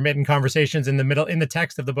intermittent conversations in the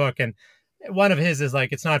text of the book. And one of his is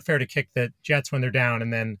like, it's not fair to kick the Jets when they're down.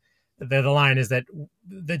 And then the line is that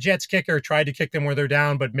the Jets kicker tried to kick them where they're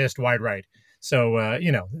down, but missed wide right. So,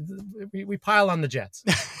 we pile on the Jets.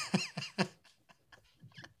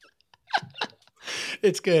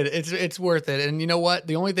 It's good. It's worth it. And you know what?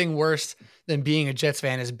 The only thing worse than being a Jets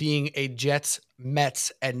fan is being a Jets,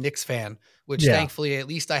 Mets, and Knicks fan, which thankfully, at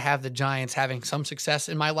least I have the Giants having some success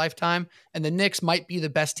in my lifetime. And the Knicks might be the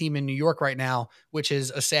best team in New York right now, which is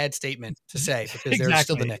a sad statement to say because they're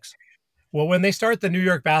still the Knicks. Well, when they start the New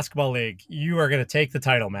York Basketball League, you are going to take the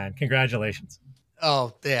title, man. Congratulations.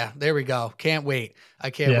 Oh, yeah. There we go. Can't wait. I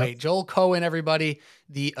can't wait. Joel Cohen, everybody,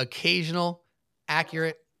 the occasionally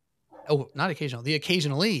accurate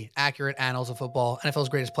annals of football, NFL's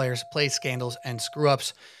greatest players, play scandals, and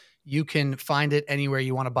screw-ups. You can find it anywhere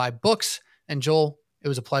you want to buy books. And Joel, it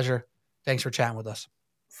was a pleasure. Thanks for chatting with us.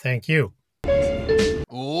 Thank you.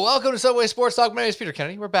 Welcome to Subway Sports Talk. My name is Peter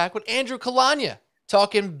Kennedy. We're back with Andrew Calagna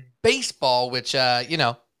talking baseball, which,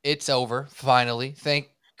 it's over finally. Thank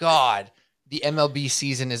God the MLB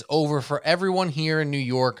season is over for everyone here in New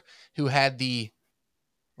York who had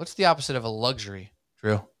what's the opposite of a luxury,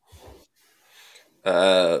 Drew?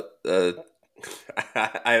 I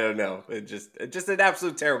don't know. Just an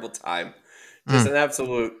absolute terrible time. Just an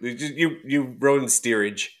absolute. You rode in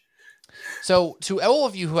steerage. So, to all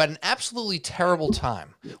of you who had an absolutely terrible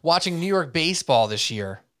time watching New York baseball this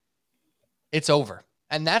year, it's over.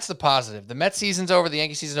 And that's the positive. The Mets season's over. The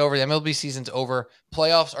Yankee season's over. The MLB season's over.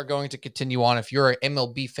 Playoffs are going to continue on. If you're an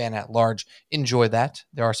MLB fan at large, enjoy that.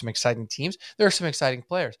 There are some exciting teams. There are some exciting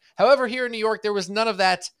players. However, here in New York, there was none of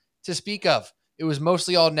that to speak of. It was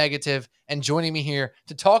mostly all negative. And joining me here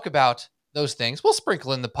to talk about those things, we'll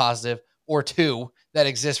sprinkle in the positive or two that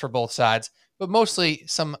exist for both sides, but mostly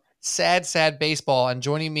some sad baseball. And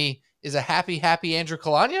joining me is a happy Andrew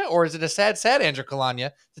Calagna, or is it a sad Andrew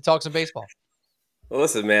Calagna to talk some baseball? Well,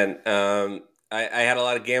 listen, man. I had a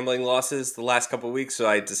lot of gambling losses the last couple of weeks, so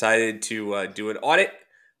I decided to do an audit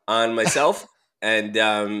on myself, and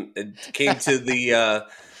it came to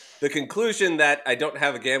the conclusion that I don't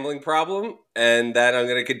have a gambling problem, and that I'm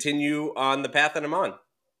going to continue on the path that I'm on.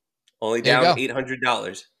 Only There you down go.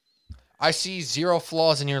 $800. I see zero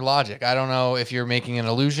flaws in your logic. I don't know if you're making an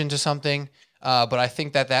allusion to something, but I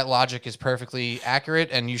think that logic is perfectly accurate,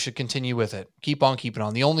 and you should continue with it. Keep on keeping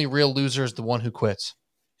on. The only real loser is the one who quits.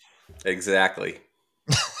 Exactly.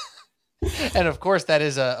 And of course, that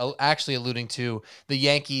is actually alluding to the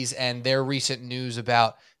Yankees and their recent news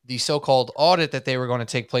about the so-called audit that they were going to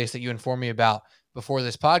take place that you informed me about before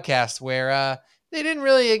this podcast, where they didn't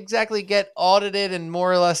really exactly get audited and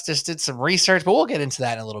more or less just did some research, but we'll get into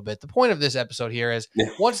that in a little bit. The point of this episode here is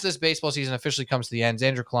once this baseball season officially comes to the end,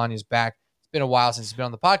 Andrew Calagna is back. It's been a while since he's been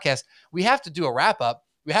on the podcast. We have to do a wrap-up.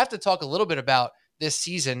 We have to talk a little bit about this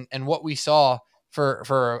season and what we saw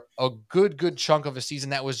for a good chunk of a season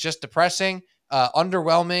that was just depressing,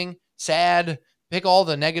 underwhelming, sad. Pick all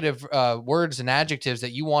the negative words and adjectives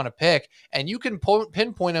that you want to pick, and you can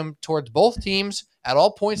pinpoint them towards both teams at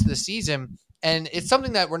all points of the season. And it's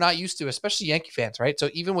something that we're not used to, especially Yankee fans, right? So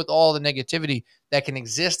even with all the negativity that can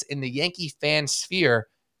exist in the Yankee fan sphere,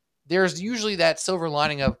 there's usually that silver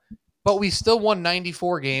lining of, but we still won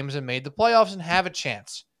 94 games and made the playoffs and have a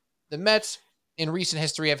chance. The Mets in recent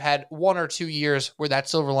history have had 1 or 2 years where that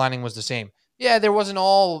silver lining was the same. Yeah, there wasn't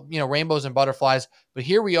all, rainbows and butterflies, but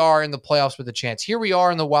here we are in the playoffs with a chance. Here we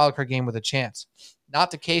are in the wild card game with a chance.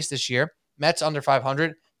 Not the case this year. Mets under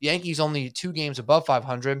 500, Yankees only 2 games above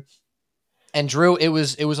 500. And Drew, it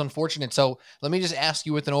was unfortunate. So let me just ask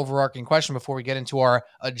you with an overarching question before we get into our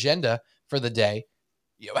agenda for the day.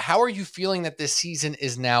 How are you feeling that this season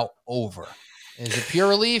is now over? Is it pure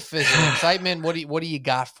relief? Is it excitement? What do you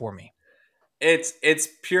got for me? It's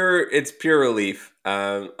pure relief.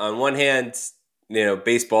 On one hand,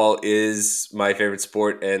 baseball is my favorite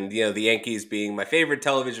sport, and the Yankees being my favorite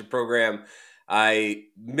television program, I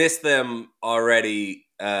miss them already.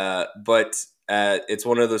 But it's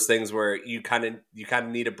one of those things where you kind of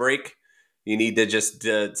need a break. You need to just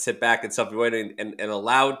sit back and self-evaluate and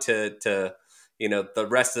allow to the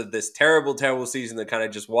rest of this terrible season to kind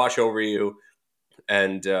of just wash over you,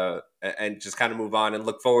 and just kind of move on and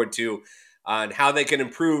look forward to on how they can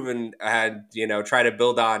improve and try to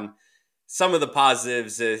build on some of the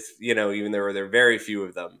positives, if even there are very few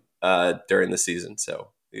of them during the season. So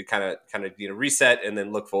you kind of reset and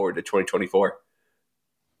then look forward to 2024.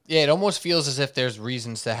 Yeah, it almost feels as if there's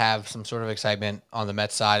reasons to have some sort of excitement on the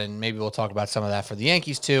Mets side, and maybe we'll talk about some of that for the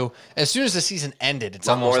Yankees too. As soon as the season ended, it's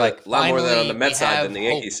almost like a lot more than on the finally Mets we side have than the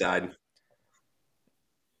hope. Yankees side.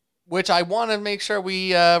 Which I want to make sure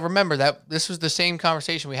we remember that this was the same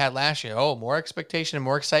conversation we had last year. Oh, more expectation and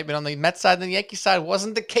more excitement on the Mets side than the Yankees side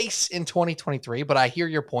wasn't the case in 2023, but I hear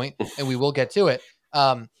your point, and we will get to it.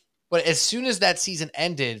 But as soon as that season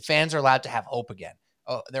ended, fans are allowed to have hope again.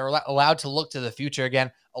 They're allowed to look to the future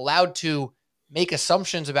again, allowed to make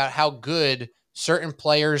assumptions about how good certain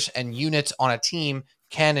players and units on a team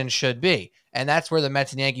can and should be. And that's where the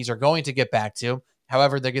Mets and Yankees are going to get back to.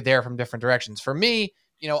 However, they get there from different directions. For me,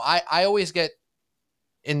 I always get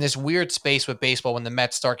in this weird space with baseball when the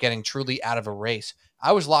Mets start getting truly out of a race.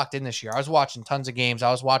 I was locked in this year. I was watching tons of games.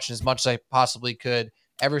 I was watching as much as I possibly could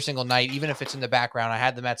every single night, even if it's in the background. I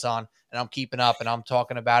had the Mets on, and I'm keeping up, and I'm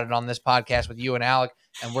talking about it on this podcast with you and Alec,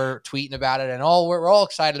 and we're tweeting about it, and we're all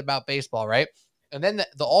excited about baseball, right? And then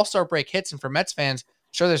the All-Star break hits, and for Mets fans, I'm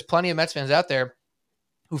sure there's plenty of Mets fans out there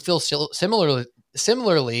who feel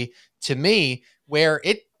similarly to me, where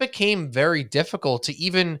it became very difficult to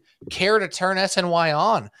even care to turn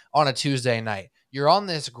SNY on a Tuesday night. You're on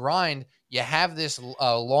this grind. You have this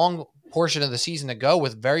long portion of the season to go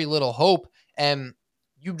with very little hope, and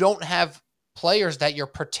you don't have players that you're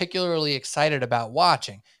particularly excited about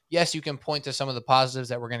watching. Yes, you can point to some of the positives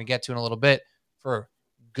that we're going to get to in a little bit for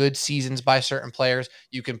good seasons by certain players.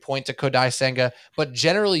 You can point to Kodai Senga, but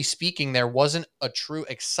generally speaking, there wasn't a true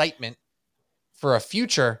excitement for a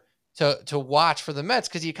future to watch for the Mets,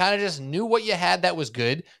 because you kind of just knew what you had that was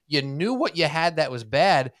good. You knew what you had that was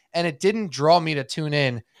bad, and it didn't draw me to tune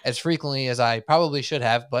in as frequently as I probably should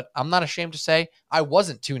have, but I'm not ashamed to say I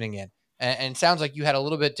wasn't tuning in. And it sounds like you had a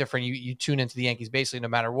little bit different. You tune into the Yankees basically no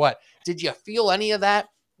matter what. Did you feel any of that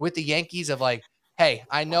with the Yankees of like, hey,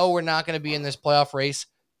 I know we're not going to be in this playoff race,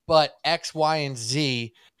 but X, Y, and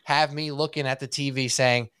Z have me looking at the TV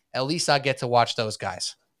saying, at least I get to watch those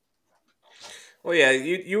guys? Well, yeah,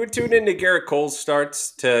 you would tune into Garrett Cole's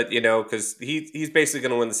starts to, because he's basically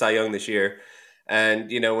going to win the Cy Young this year. And,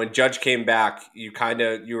 when Judge came back, you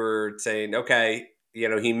were saying, okay,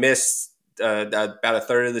 he missed about a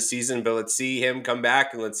third of the season, but let's see him come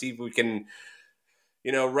back and let's see if we can,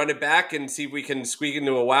 run it back and see if we can squeak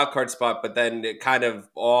into a wild card spot. But then it kind of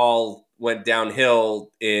all went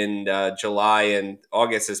downhill in July and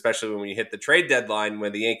August, especially when we hit the trade deadline,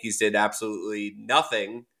 when the Yankees did absolutely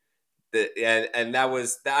nothing. And that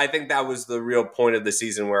was, I think that was the real point of the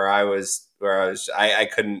season where I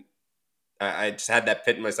couldn't. I just had that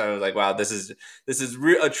pit in my stomach. I was like, wow, this is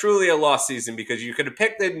truly a lost season, because you could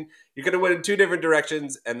have went in two different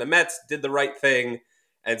directions, and the Mets did the right thing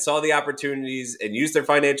and saw the opportunities and used their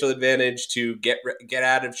financial advantage to get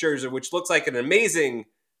out of Scherzer, which looks like an amazing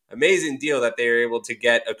deal that they were able to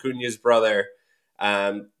get Acuna's brother.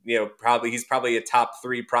 He's probably a top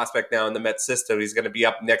 3 prospect now in the Mets system. He's going to be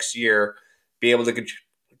up next year, be able to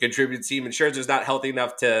contribute to the team. And Scherzer's not healthy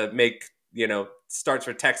enough to make, starts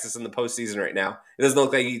for Texas in the postseason right now. It doesn't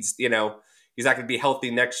look like he's not going to be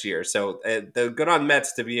healthy next year. So the good on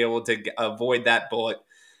Mets to be able to avoid that bullet.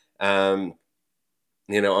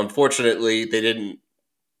 Unfortunately, they didn't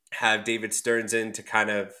have David Stearns in to kind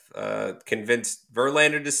of convince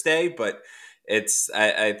Verlander to stay, but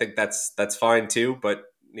I think that's fine too. But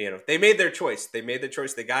they made their choice. They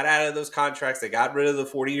got out of those contracts. They got rid of the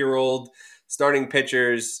 40-year-old starting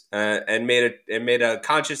pitchers and made a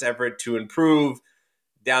conscious effort to improve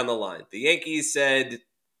down the line. The Yankees said,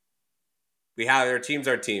 our team's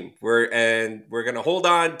our team. We're going to hold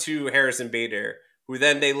on to Harrison Bader, who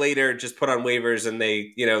then they later just put on waivers, and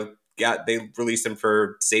they released him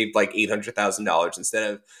for saved like $800,000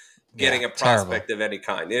 instead of getting a prospect of any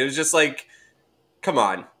kind. It was just like, come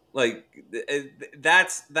on, like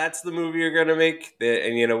that's the movie you're gonna make.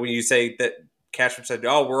 And when you say that, Cashman said,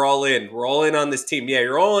 "Oh, we're all in on this team." Yeah,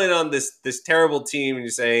 you're all in on this terrible team, and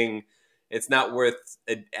you're saying it's not worth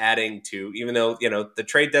adding to. Even though the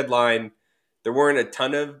trade deadline, there weren't a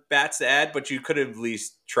ton of bats to add, but you could have at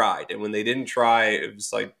least tried. And when they didn't try, it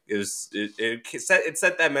was like it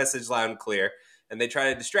sent that message loud and clear. And they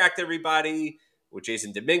try to distract everybody with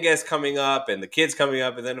Jason Dominguez coming up and the kids coming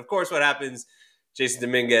up, and then of course what happens? Jason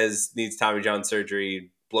Dominguez needs Tommy John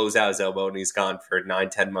surgery, blows out his elbow, and he's gone for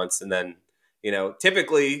 9-10 months. And then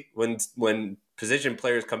typically when position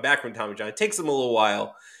players come back from Tommy John, it takes them a little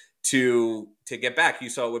while to get back. You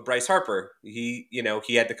saw it with Bryce Harper. He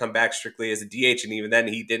had to come back strictly as a DH, and even then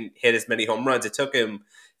he didn't hit as many home runs. It took him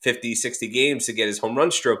 50, 60 games to get his home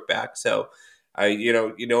run stroke back. So, you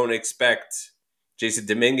don't expect Jason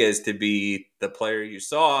Dominguez to be the player you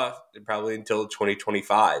saw probably until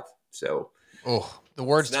 2025. So, the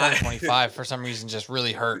words 2025 for some reason just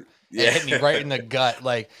really hurt. Yeah. It hit me right in the gut.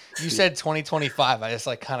 Like you said 2025, I just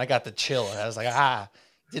like kind of got the chill. And I was like,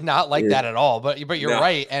 did not like that at all. But you're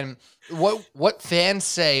right. And what fans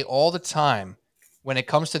say all the time when it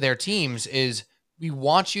comes to their teams is, we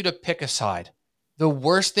want you to pick a side. The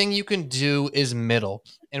worst thing you can do is middle.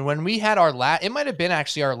 And when we had it might have been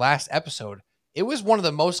actually our last episode. It was one of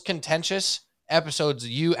the most contentious episodes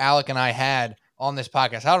you, Alec, and I had on this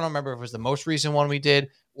podcast. I don't remember if it was the most recent one we did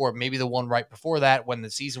or maybe the one right before that when the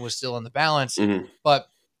season was still in the balance. Mm-hmm. But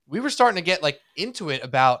we were starting to get into it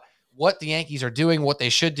about what the Yankees are doing, what they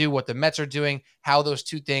should do, what the Mets are doing, how those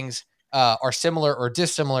two things are similar or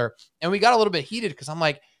dissimilar. And we got a little bit heated because I'm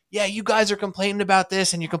like, yeah, you guys are complaining about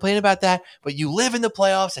this and you're complaining about that, but you live in the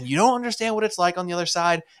playoffs and you don't understand what it's like on the other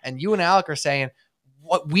side. And you and Alec are saying,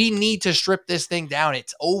 what we need to strip this thing down.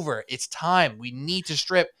 It's over. It's time. We need to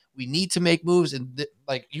strip. We need to make moves. And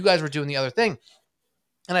you guys were doing the other thing.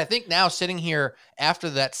 And I think now sitting here after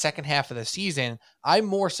that second half of the season, I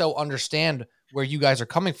more so understand where you guys are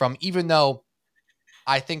coming from, even though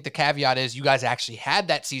I think the caveat is you guys actually had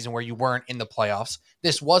that season where you weren't in the playoffs.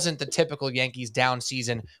 This wasn't the typical Yankees down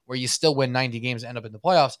season where you still win 90 games and end up in the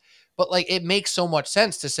playoffs. But it makes so much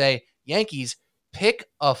sense to say, Yankees, pick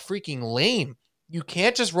a freaking lane. You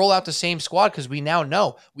can't just roll out the same squad, because we now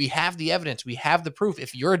know, we have the evidence, we have the proof.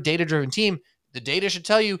 If you're a data-driven team, the data should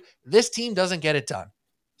tell you this team doesn't get it done.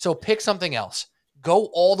 So pick something else. Go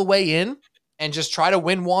all the way in and just try to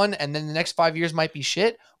win one, and then the next 5 years might be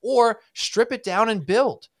shit, or strip it down and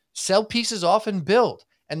build. Sell pieces off and build.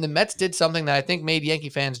 And the Mets did something that I think made Yankee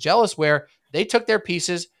fans jealous, where they took their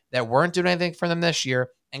pieces that weren't doing anything for them this year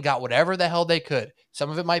and got whatever the hell they could. Some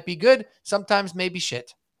of it might be good, sometimes maybe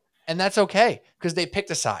shit. And that's okay, because they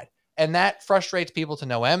picked a side. And that frustrates people to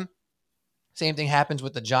no end. Same thing happens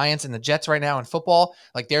with the Giants and the Jets right now in football.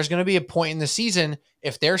 There's going to be a point in the season,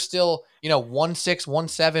 if they're still, 1-6,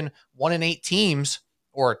 1-7, 1-8 teams,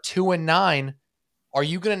 or 2-9, are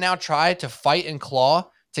you going to now try to fight and claw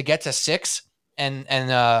to get to 6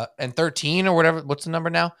 and 13 or whatever? What's the number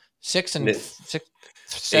now? 6 and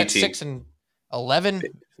 11.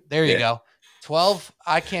 There you go. 12,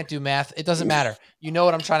 I can't do math. It doesn't matter. You know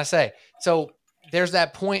what I'm trying to say. So there's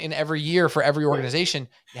that point in every year for every organization,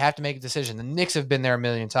 you have to make a decision. The Knicks have been there a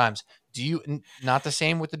million times. Do you, not the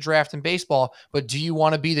same with the draft in baseball, but do you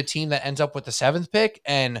want to be the team that ends up with the 7th pick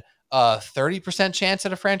and a 30% chance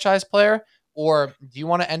at a franchise player? Or do you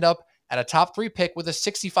want to end up at a top 3 pick with a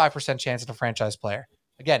 65% chance at a franchise player?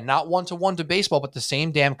 Again, not one-to-one to baseball, but the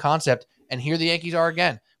same damn concept. And here the Yankees are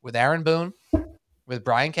again with Aaron Boone, with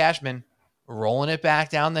Brian Cashman, rolling it back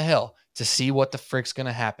down the hill to see what the frick's going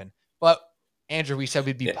to happen. But Andrew, we said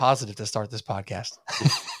we'd be positive to start this podcast.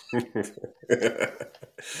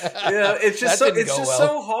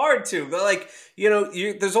 So hard to, but like,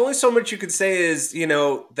 there's only so much you could say is,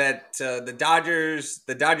 that the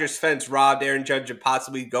Dodgers fence robbed Aaron Judge of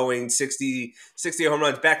possibly going 60 home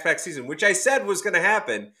runs back-to-back season, which I said was going to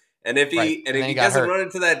happen. And if he doesn't run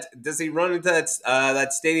into that,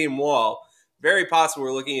 that stadium wall, very possible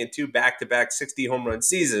we're looking at 2 back-to-back 60 home run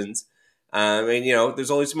seasons.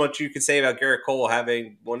 There's only so much you could say about Garrett Cole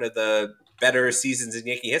having one of the better seasons in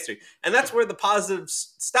Yankee history, and that's where the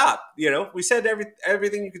positives stop. We said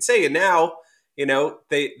everything you could say, and now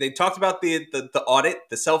they talked about the audit,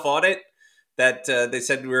 the self audit that they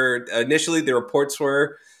said initially the reports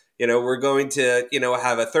were. We're going to,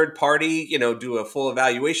 have a third party, do a full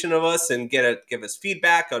evaluation of us and give us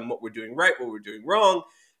feedback on what we're doing right, what we're doing wrong.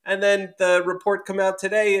 And then the report come out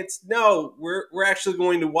today. It's no, we're actually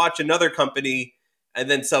going to watch another company and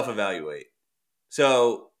then self-evaluate.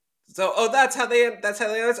 So that's how they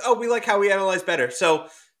analyze. Oh, we like how we analyze better. So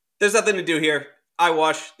there's nothing to do here. I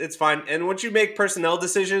wash. It's fine. And once you make personnel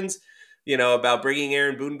decisions, about bringing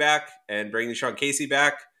Aaron Boone back and bringing Sean Casey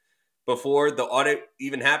back before the audit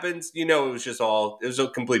even happens, it was a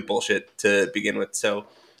complete bullshit to begin with. So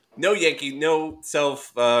no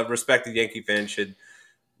self-respected Yankee fan should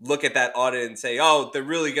look at that audit and say, "Oh, they're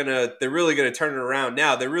really gonna turn it around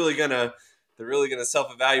now. They're really gonna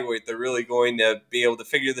self-evaluate. They're really going to be able to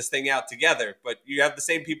figure this thing out together." But you have the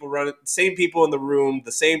same people running, the same people in the room,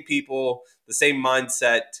 the same people, the same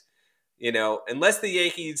mindset. Unless the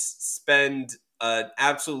Yankees spend an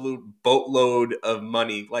absolute boatload of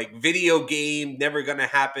money, like video game, never gonna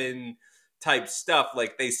happen type stuff,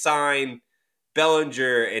 like they sign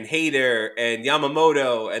Bellinger and Hader and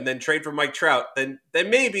Yamamoto and then trade for Mike Trout, then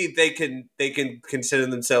maybe they can consider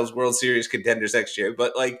themselves World Series contenders next year.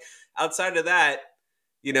 But like outside of that,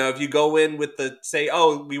 if you go in with the say,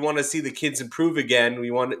 oh, we want to see the kids improve again, we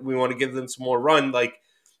want to give them some more run, like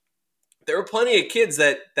there were plenty of kids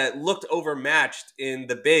that looked overmatched in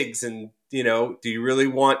the bigs, and do you really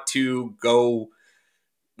want to go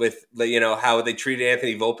with how they treated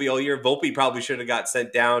Anthony Volpe all year? Volpe probably should have got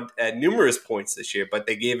sent down at numerous points this year, but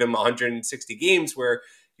they gave him 160 games where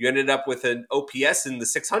you ended up with an OPS in the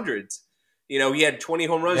 600s. He had 20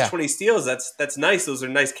 home runs, 20 steals. That's nice. Those are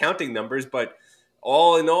nice counting numbers, but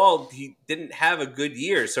all in all, he didn't have a good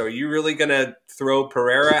year. So are you really going to throw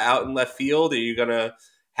Pereira out in left field? Are you going to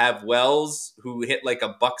have Wells who hit like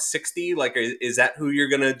 $160? Like, is that who you're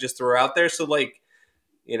going to just throw out there? So like,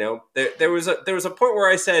 there was a point where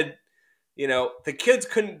I said, the kids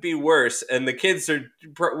couldn't be worse, and the kids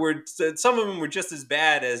were some of them were just as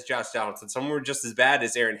bad as Josh Donaldson. Some were just as bad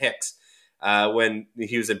as Aaron Hicks when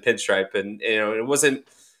he was in pinstripe, and it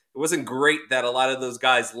wasn't great that a lot of those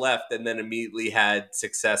guys left and then immediately had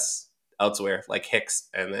success elsewhere, like Hicks,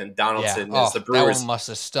 and then Donaldson is the Brewers. That one must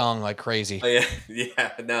have stung like crazy. Oh,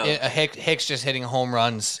 yeah, no. Hicks just hitting home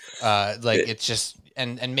runs, it's just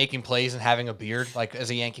and making plays and having a beard. Like as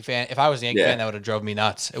a Yankee fan, if I was a Yankee fan, that would have drove me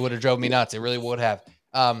nuts. It would have drove me nuts. It really would have.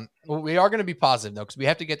 We are going to be positive though, because we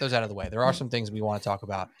have to get those out of the way. There are some things we want to talk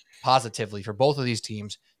about positively for both of these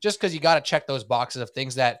teams, just because you got to check those boxes of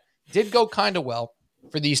things that did go kind of well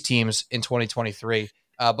for these teams in 2023.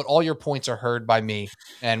 But all your points are heard by me,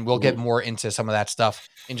 and we'll get more into some of that stuff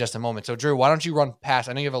in just a moment. So, Drew, why don't you run past?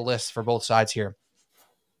 I know you have a list for both sides here.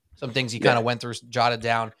 Some things you kind of went through, jotted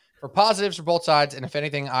down for positives for both sides. And if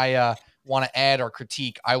anything I want to add or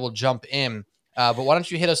critique, I will jump in. But why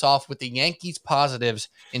don't you hit us off with the Yankees positives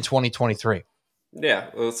in 2023?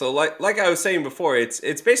 Yeah. Well, so like I was saying before,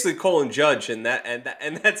 it's basically Cole and Judge, and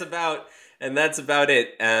that's about it.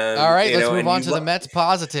 All right, let's move on to the Mets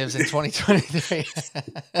positives in 2023.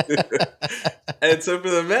 And so for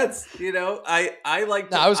the Mets, I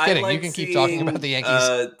like. No, I was kidding. You can keep talking about the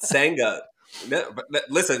Yankees. Senga. No, but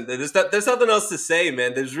listen, there's nothing else to say,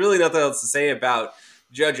 man. There's really nothing else to say about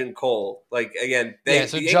Judge and Cole. Like again,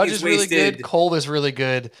 so Judge is really good. Cole is really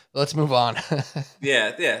good. Let's move on.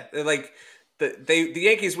 Yeah. Like the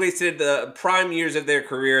Yankees wasted the prime years of their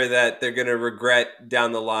career that they're going to regret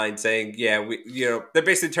down the line, saying, "Yeah, they're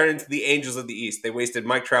basically turned into the Angels of the East." They wasted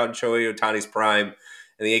Mike Trout and Shohei Ohtani's prime,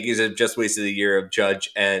 and the Yankees have just wasted a year of Judge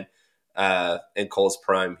and Cole's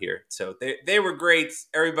prime here. So they were great.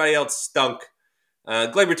 Everybody else stunk.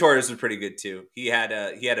 Gleyber Torres was pretty good too. He had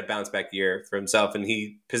a bounce back year for himself, and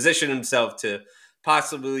he positioned himself to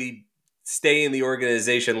possibly stay in the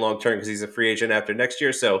organization long term because he's a free agent after next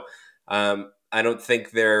year. So I don't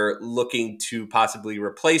think they're looking to possibly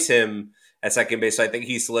replace him at second base. So I think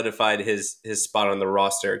he solidified his spot on the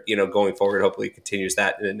roster. Going forward, hopefully he continues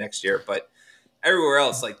that in the next year. But everywhere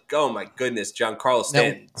else, like, oh my goodness, Giancarlo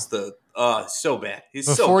Stanton's so bad. He's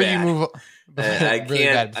so bad. Before you move, I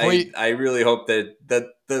can't. I really hope that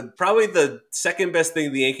the probably the second best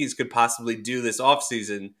thing the Yankees could possibly do this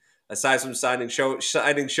offseason, aside from signing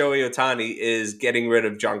Shohei Ohtani, is getting rid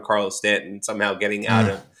of Giancarlo Stanton, somehow getting out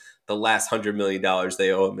of the last $100 million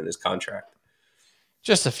they owe him in his contract.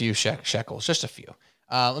 Just a few shekels, just a few.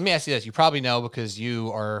 Let me ask you this. You probably know because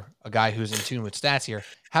you are a guy who's in tune with stats here.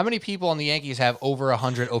 How many people on the Yankees have over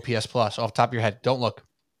 100 OPS plus off the top of your head? Don't look.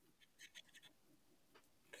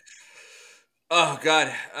 Oh,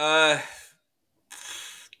 God.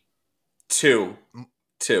 Two.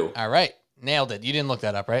 All right. Nailed it. You didn't look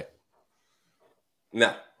that up, right?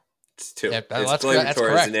 No. It's two. Yeah, it's that's Gleyber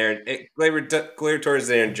Torres correct. Gleyber Torres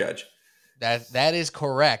and Aaron Judge. That is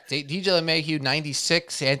correct. DJ LeMahieu,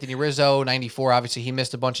 96. Anthony Rizzo, 94. Obviously, he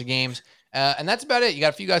missed a bunch of games. And that's about it. You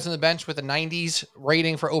got a few guys on the bench with a 90s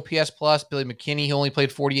rating for OPS plus. Billy McKinney, he only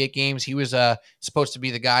played 48 games. He was supposed to be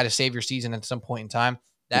the guy to save your season at some point in time.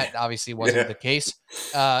 That obviously wasn't the case.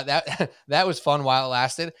 That was fun while it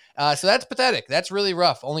lasted. So that's pathetic. That's really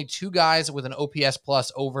rough. Only two guys with an OPS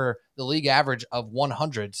plus over the league average of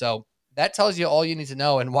 100. So that tells you all you need to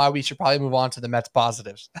know and why we should probably move on to the Mets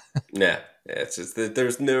positives. Yeah, it's just that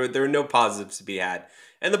there were no positives to be had,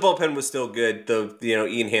 and the bullpen was still good.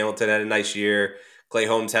 Ian Hamilton had a nice year. Clay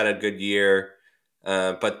Holmes had a good year,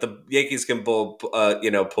 but the Yankees can pull a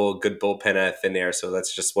good bullpen out of thin air. So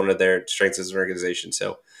that's just one of their strengths as an organization.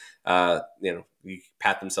 So you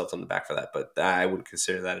pat themselves on the back for that, but I wouldn't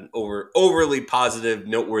consider that an overly positive,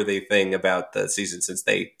 noteworthy thing about the season, since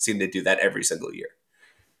they seem to do that every single year.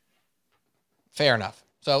 Fair enough.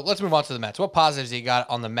 So let's move on to the Mets. What positives you got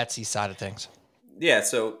on the Metsy side of things? Yeah,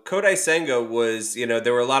 so Kodai Senga was,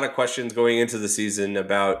 there were a lot of questions going into the season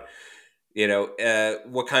about,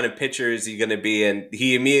 what kind of pitcher is he going to be? And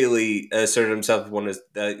he immediately asserted himself as one of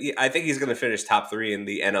I think he's going to finish top 3 in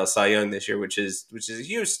the NL Cy Young this year, which is a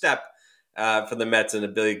huge step for the Mets and a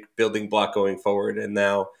big building block going forward. And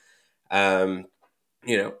now, and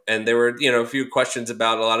there were, a few questions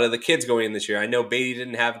about a lot of the kids going in this year. I know Beatty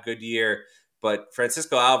didn't have a good year, but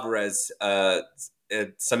Francisco Alvarez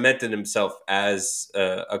cemented himself as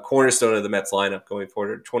a cornerstone of the Mets lineup going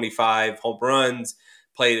forward. 25 home runs,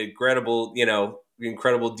 played incredible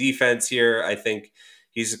defense here. I think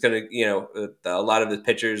he's going to, a lot of the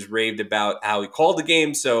pitchers raved about how he called the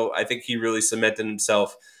game. So I think he really cemented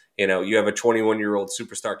himself. You have a 21-year-old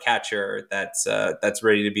superstar catcher that's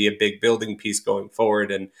ready to be a big building piece going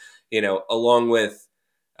forward. And, along with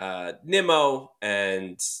Nimmo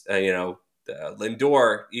and,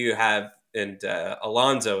 Lindor, you have, and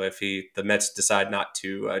Alonso, if the Mets decide not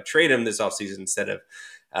to trade him this offseason instead of,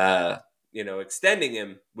 extending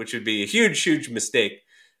him, which would be a huge, huge mistake.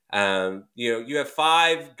 You have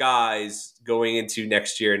 5 guys going into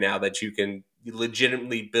next year now that you can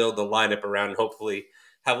legitimately build the lineup around, and hopefully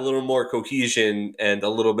have a little more cohesion and a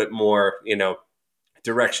little bit more,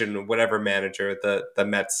 direction, whatever manager the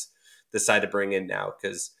Mets decide to bring in now.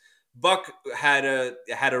 Because Buck had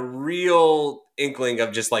a real inkling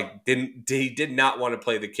of just he did not want to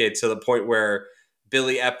play the kid, to the point where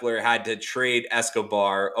Billy Epler had to trade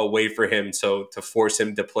Escobar away for him, so to force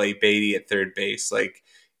him to play Beatty at third base. Like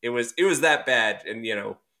it was that bad. And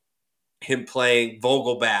him playing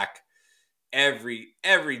Vogelback every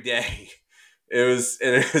day. It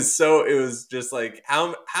was just like,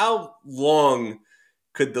 how long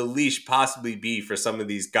could the leash possibly be for some of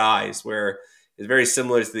these guys, where it's very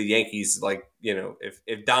similar to the Yankees. Like,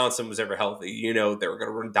 if Donaldson was ever healthy, they were going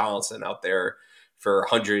to run Donaldson out there for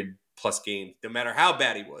 100 plus games, no matter how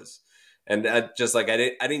bad he was. And I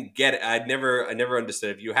didn't get it. I never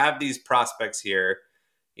understood. If you have these prospects here,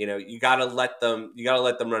 you got to let them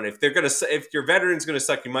run. If your veteran's going to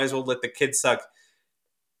suck, you might as well let the kids suck.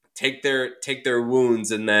 Take their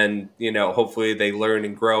wounds, and then hopefully they learn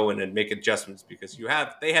and grow and then make adjustments, because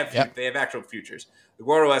they have actual futures.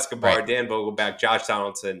 Eduardo Escobar, right. Dan Vogelback, Josh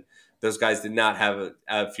Donaldson, those guys did not have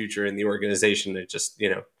a future in the organization. It just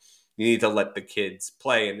you need to let the kids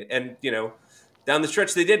play, and down the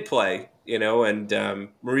stretch they did play, and Right.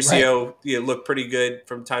 Mauricio looked pretty good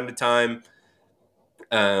from time to time.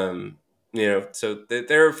 So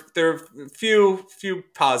there are a few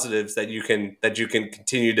positives that you can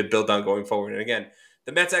continue to build on going forward. And again,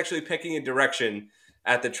 the Mets actually picking a direction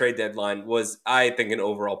at the trade deadline was, I think, an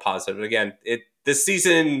overall positive. Again, this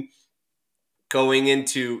season going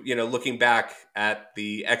into looking back at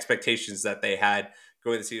the expectations that they had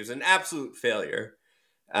going into the season, was an absolute failure.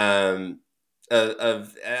 No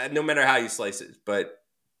matter how you slice it, but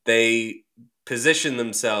they position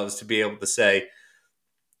themselves to be able to say,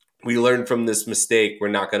 we learned from this mistake. We're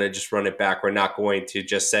not going to just run it back. We're not going to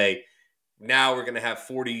just say, now we're going to have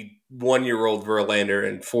 41-year-old Verlander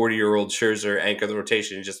and 40-year-old Scherzer anchor the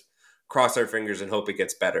rotation and just cross our fingers and hope it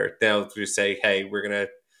gets better. They'll just say, hey, we're going to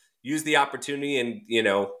use the opportunity. And,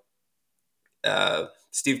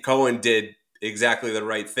 Steve Cohen did exactly the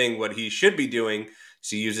right thing. What he should be doing is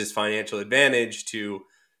to use his financial advantage to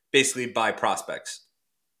basically buy prospects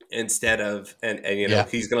instead of Yeah.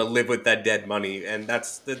 he's going to live with that dead money, and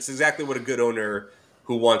that's exactly what a good owner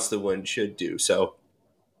who wants to win should do. So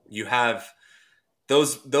you have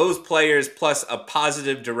those players plus a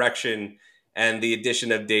positive direction and the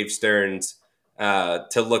addition of Dave Stearns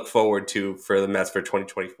to look forward to for the Mets for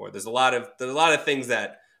 2024. There's a lot of things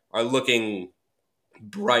that are looking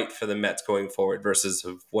bright for the Mets going forward versus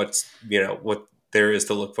what there is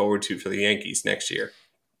to look forward to for the Yankees next year.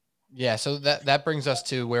 Yeah, so that brings us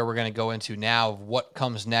to where we're going to go into now of what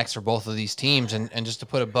comes next for both of these teams. And just to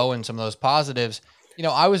put a bow in some of those positives,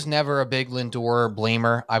 I was never a big Lindor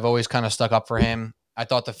blamer. I've always kind of stuck up for him. I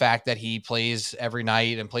thought the fact that he plays every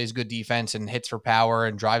night and plays good defense and hits for power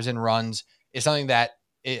and drives in runs is something that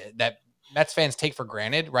Mets fans take for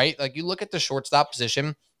granted, right? Like you look at the shortstop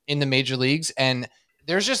position in the major leagues, and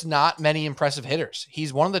there's just not many impressive hitters.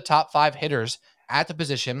 He's one of the top 5 hitters at the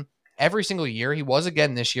position every single year. He was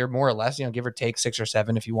again this year, more or less, give or take 6 or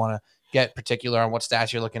 7 if you want to get particular on what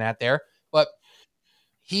stats you're looking at there. But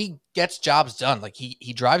he gets jobs done. Like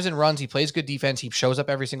he drives and runs, he plays good defense, he shows up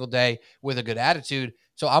every single day with a good attitude.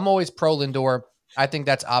 So I'm always pro Lindor. I think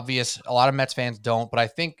that's obvious. A lot of Mets fans don't, but I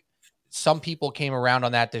think some people came around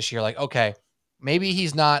on that this year. Like, okay, maybe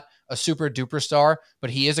he's not a super duper star,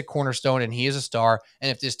 but he is a cornerstone and he is a star. And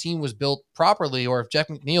if this team was built properly, or if Jeff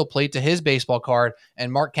McNeil played to his baseball card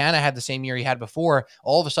and Mark Canha had the same year he had before,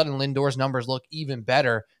 all of a sudden Lindor's numbers look even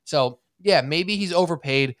better. So yeah, maybe he's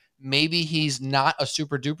overpaid. Maybe he's not a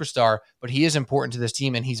super duper star, but he is important to this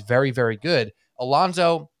team and he's very, very good.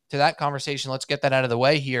 Alonso, to that conversation, let's get that out of the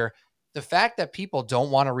way here. The fact that people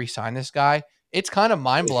don't want to re-sign this guy, it's kind of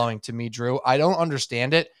mind-blowing to me, Drew. I don't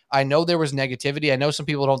understand it. I know there was negativity. I know some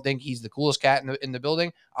people don't think he's the coolest cat in the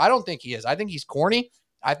building. I don't think he is. I think he's corny.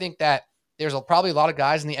 I think that there's probably a lot of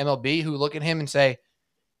guys in the MLB who look at him and say,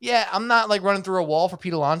 yeah, I'm not like running through a wall for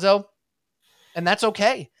Pete Alonso. And that's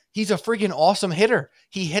okay. He's a freaking awesome hitter.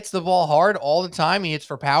 He hits the ball hard all the time. He hits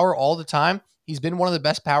for power all the time. He's been one of the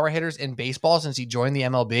best power hitters in baseball since he joined the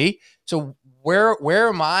MLB. So where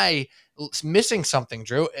am I missing something,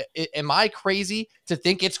 Drew? Am I crazy to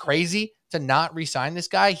think it's crazy to not re-sign this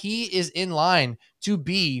guy? He is in line to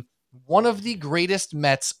be one of the greatest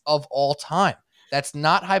Mets of all time. That's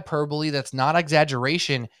not hyperbole. That's not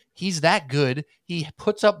exaggeration. He's that good. He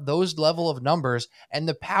puts up those level of numbers, and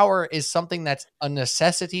the power is something that's a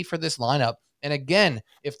necessity for this lineup. And again,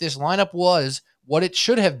 if this lineup was what it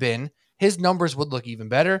should have been, his numbers would look even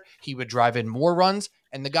better. He would drive in more runs.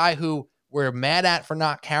 And the guy who we're mad at for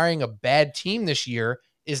not carrying a bad team this year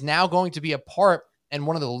is now going to be a part and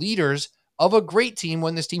one of the leaders of a great team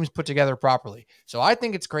when this team's put together properly. So I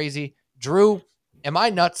think it's crazy. Drew, am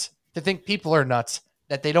I nuts to think people are nuts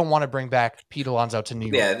that they don't want to bring back Pete Alonso to New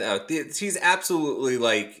York? Yeah, no, he's absolutely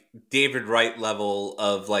like David Wright level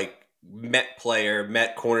of like Met player,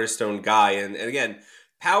 Met cornerstone guy. And again,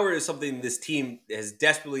 power is something this team has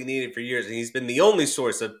desperately needed for years. And he's been the only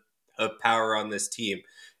source of power on this team.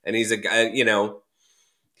 And he's a guy, again,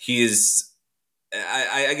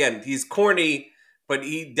 he's corny, but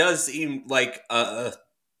he does seem like a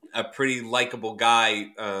pretty likable guy.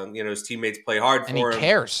 His teammates play hard And for he him.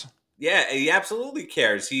 cares. Yeah, he absolutely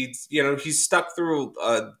cares. He's stuck through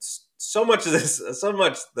so much of this, so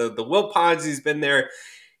much the Will Ponds. He's been there.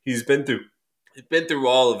 He's been through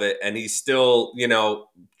all of it, and he still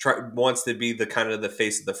wants to be the kind of the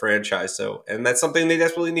face of the franchise. So, and that's something they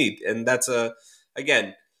desperately need. And that's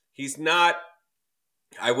again, he's not.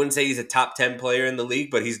 I wouldn't say he's a top 10 player in the league,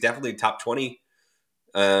 but he's definitely top 20.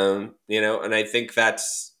 And I think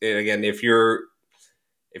that's, and again, if you're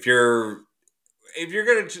if you're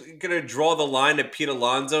gonna draw the line at Pete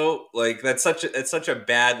Alonso, like it's such a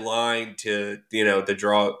bad line to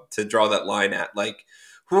draw that line at. Like,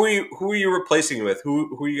 who are you replacing with?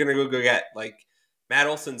 Who are you gonna go get? Like, Matt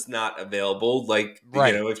Olson's not available. Like,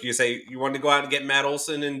 Right. if you say you want to go out and get Matt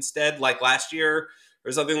Olson instead, like last year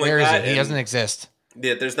or something like Where is it? that, He doesn't and exist.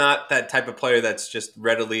 yeah, there's not that type of player that's just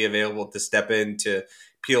readily available to step into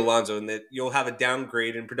Pete Alonso, and that you'll have a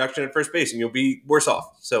downgrade in production at first base, and you'll be worse off.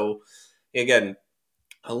 So again,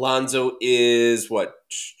 Alonso is what?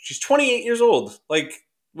 She's 28 years old. Like,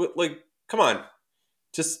 come on.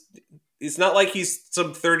 Just, it's not like he's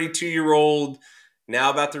some 32-year-old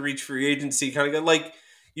now about to reach free agency kind of guy. Like,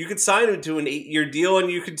 you could sign him to an 8-year deal,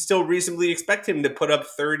 and you could still reasonably expect him to put up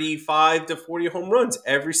 35 to 40 home runs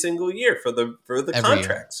every single year for the Every year.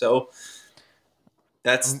 contract. So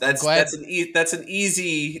that's I'm glad. that's an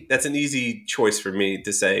easy choice for me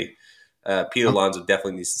to say. Pete I'm, Alonso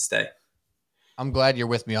definitely needs to stay. I'm glad you're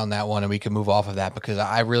with me on that one, and we can move off of that because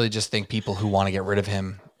I really just think people who want to get rid of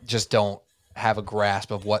him just don't have a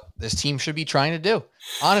grasp of what this team should be trying to do.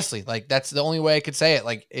 Honestly, like that's the only way I could say it.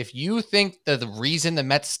 Like if you think that the reason the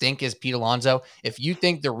Mets stink is Pete Alonso, if you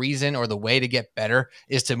think the reason or the way to get better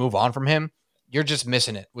is to move on from him, you're just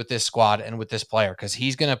missing it with this squad and with this player because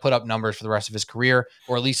he's going to put up numbers for the rest of his career,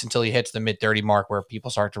 or at least until he hits the mid-30 mark where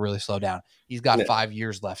people start to really slow down. He's got Yeah. 5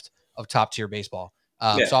 years left of top-tier baseball.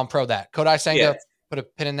 Yeah. So I'm pro that. Kodai Senga, Yeah. put a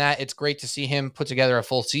pin in that. It's great to see him put together a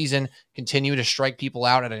full season, continue to strike people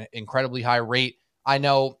out at an incredibly high rate. I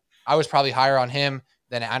know I was probably higher on him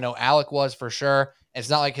than I know Alec was for sure. It's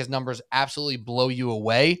not like his numbers absolutely blow you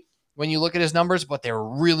away when you look at his numbers, but they're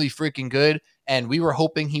really freaking good. And we were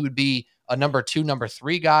hoping he would be a number 2, number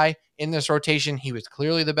 3 guy in this rotation. He was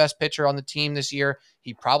clearly the best pitcher on the team this year.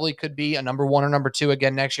 He probably could be a number 1 or number 2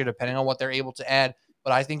 again next year, depending on what they're able to add.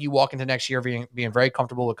 But I think you walk into next year being very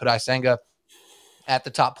comfortable with Kodai Senga at the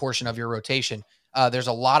top portion of your rotation. There's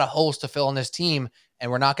a lot of holes to fill in this team, and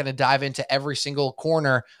we're not going to dive into every single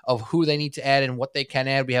corner of who they need to add and what they can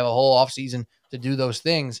add. We have a whole offseason to do those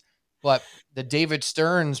things. But the David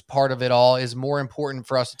Stearns part of it all is more important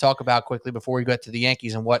for us to talk about quickly before we get to the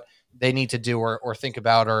Yankees and what they need to do or think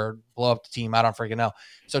about or blow up the team. I don't freaking know.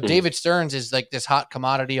 So David Stearns is like this hot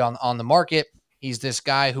commodity on the market. He's this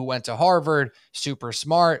guy who went to Harvard, super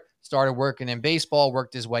smart, started working in baseball,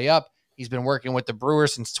 worked his way up. He's been working with the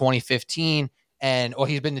Brewers since 2015,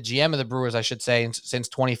 he's been the GM of the Brewers, I should say, since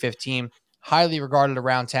 2015. Highly regarded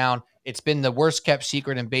around town. It's been the worst kept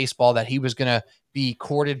secret in baseball that he was going to be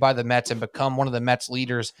courted by the Mets and become one of the Mets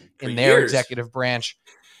leaders in their executive branch.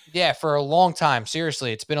 Yeah, for a long time.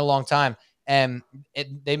 Seriously, it's been a long time. And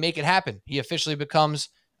they make it happen. He officially becomes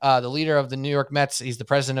the leader of the New York Mets. He's the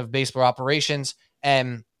president of baseball operations.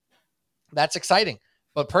 And that's exciting.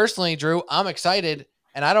 But personally, Drew, I'm excited.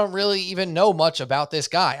 And I don't really even know much about this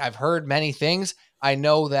guy. I've heard many things. I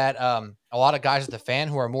know that a lot of guys at the fan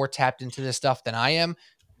who are more tapped into this stuff than I am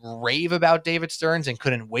rave about David Stearns and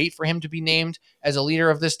couldn't wait for him to be named as a leader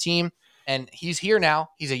of this team. And he's here now.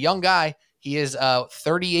 He's a young guy. He is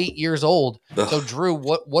 38 years old. Ugh. So, Drew,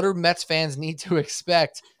 what do Mets fans need to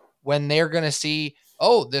expect when they're going to see,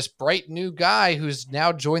 oh, this bright new guy who's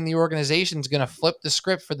now joined the organization is going to flip the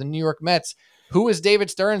script for the New York Mets? Who is David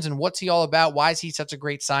Stearns and what's he all about? Why is he such a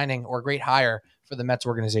great signing or great hire for the Mets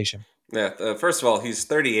organization? Yeah, first of all, he's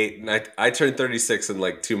 38, and I turned 36 in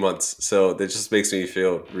like 2 months, so that just makes me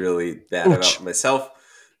feel really bad about myself.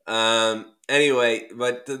 Anyway,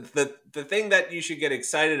 but the thing that you should get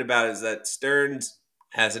excited about is that Stearns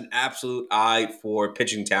has an absolute eye for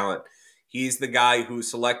pitching talent. He's the guy who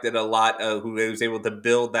selected a lot, who was able to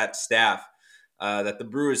build that staff that the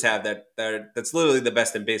Brewers have that's literally the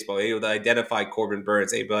best in baseball. Able to identify Corbin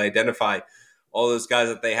Burns, able to identify all those guys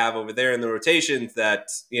that they have over there in the rotations that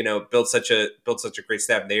built such a great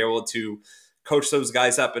staff. They're able to coach those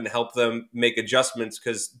guys up and help them make adjustments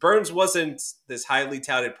because Burns wasn't this highly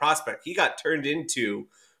touted prospect. He got turned into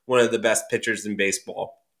one of the best pitchers in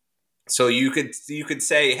baseball. So you could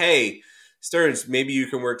say, hey, Stearns, maybe you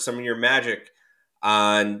can work some of your magic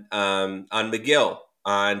on McGill,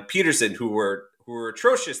 on Peterson, who were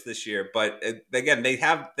atrocious this year, but again, they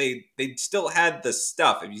still had the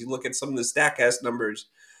stuff. If you look at some of the Statcast numbers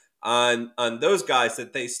on those guys,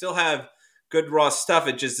 that they still have good raw stuff.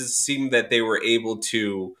 It just seemed that they were able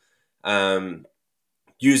to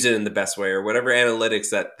use it in the best way, or whatever analytics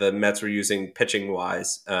that the Mets were using pitching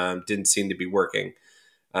wise didn't seem to be working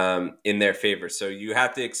in their favor. So you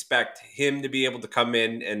have to expect him to be able to come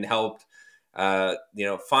in and help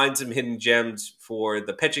find some hidden gems for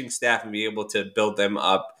the pitching staff and be able to build them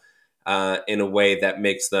up in a way that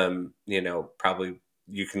makes them, probably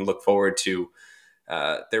you can look forward to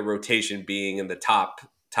their rotation being in the top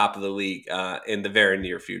of the league in the very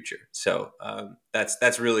near future. So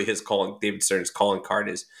that's really his calling. David Stern's calling card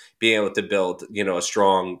is being able to build a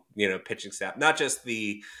strong pitching staff, not just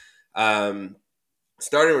the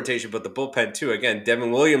starting rotation, but the bullpen too. Again,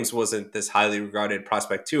 Devin Williams wasn't this highly regarded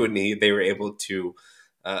prospect too, and they were able to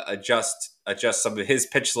adjust some of his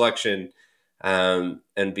pitch selection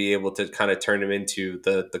and be able to kind of turn him into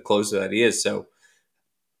the closer that he is. So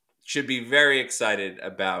should be very excited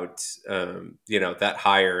about that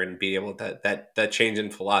hire and be able to that change in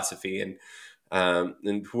philosophy and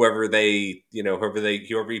whoever he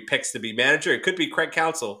picks to be manager. It could be Craig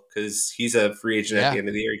Counsell because he's a free agent at the end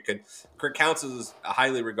of the year. Craig Counsell is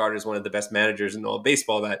highly regarded as one of the best managers in all of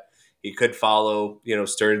baseball. That he could follow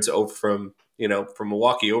Stearns over from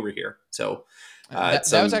Milwaukee over here. So that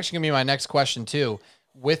was actually gonna be my next question too.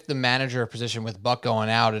 With the manager position with Buck going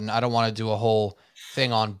out, and I don't want to do a whole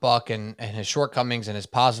thing on Buck and his shortcomings and his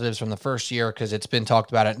positives from the first year because it's been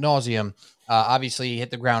talked about ad nauseum. Obviously, he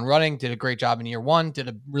hit the ground running, did a great job in year one, did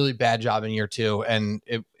a really bad job in year two, and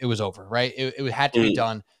it was over, right? It had to be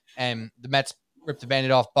done. And the Mets ripped the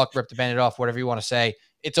Band-Aid off, Buck ripped the Band-Aid off, whatever you want to say.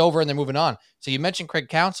 It's over, and they're moving on. So you mentioned Craig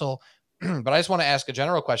Counsell, but I just want to ask a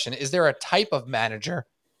general question. Is there a type of manager,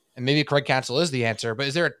 and maybe Craig Counsell is the answer, but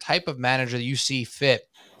is there a type of manager that you see fit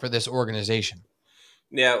for this organization?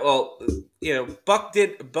 Yeah, well, Buck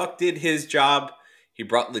did his job. He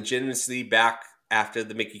brought legitimacy back after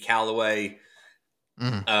the Mickey Callaway,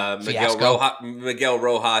 Miguel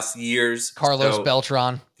Rojas years. Carlos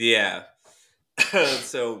Beltran. Yeah.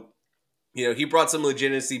 So, he brought some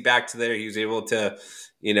legitimacy back to there. He was able to,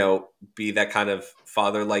 be that kind of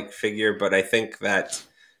father-like figure. But I think that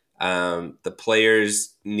the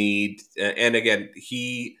players need, and again,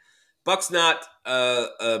 Buck's not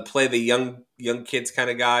play the young kids kind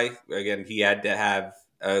of guy. Again, he had to have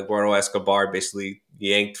Eduardo Escobar basically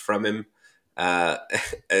yanked from him,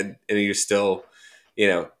 and he was still,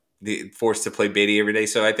 forced to play Beatty every day.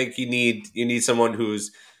 So I think you need someone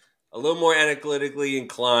who's a little more analytically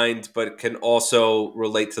inclined, but can also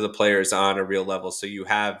relate to the players on a real level. So you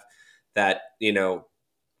have that,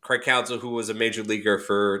 Craig Counsell, who was a major leaguer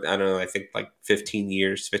for, I don't know, I think like 15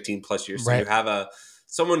 plus years. So right. You have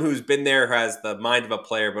someone who's been there, who has the mind of a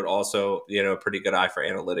player, but also, a pretty good eye for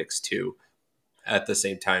analytics too, at the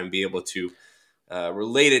same time, be able to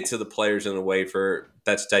relate it to the players in a way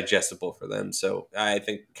that's digestible for them. So I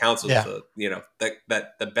think Counsell's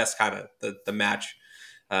the best kind of the match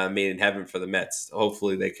made in heaven for the Mets.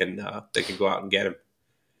 Hopefully they can go out and get him.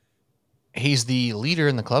 He's the leader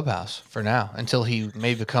in the clubhouse for now until he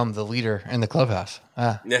may become the leader in the clubhouse.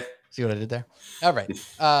 Yeah. See what I did there? All right.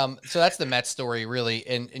 So that's the Mets story, really.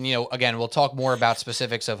 And again, we'll talk more about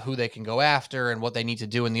specifics of who they can go after and what they need to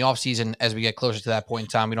do in the offseason as we get closer to that point in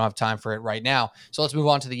time. We don't have time for it right now. So let's move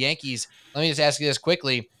on to the Yankees. Let me just ask you this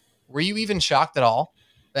quickly. Were you even shocked at all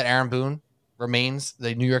that Aaron Boone remains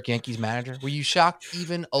the New York Yankees manager? Were you shocked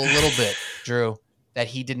even a little bit, Drew, that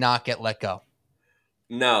he did not get let go?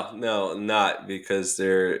 No, not because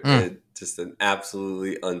they're just an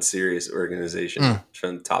absolutely unserious organization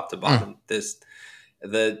from top to bottom.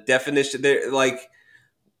 The definition, they're like,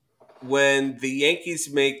 when the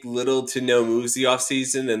Yankees make little to no moves the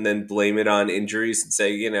offseason and then blame it on injuries and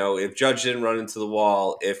say, if Judge didn't run into the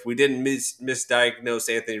wall, if we didn't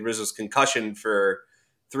misdiagnose Anthony Rizzo's concussion for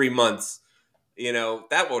 3 months,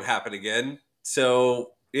 that won't happen again.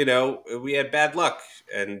 So, we had bad luck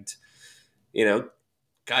and,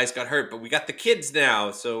 guys got hurt, but we got the kids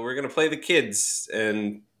now, so we're gonna play the kids.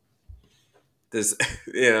 And this,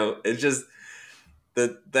 it's just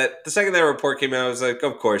the second that report came out, I was like,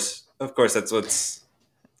 of course, that's what's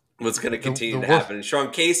gonna continue to happen. And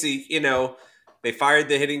Sean Casey, they fired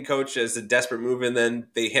the hitting coach as a desperate move, and then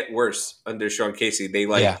they hit worse under Sean Casey.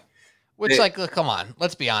 Come on,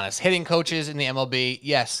 let's be honest. Hitting coaches in the MLB,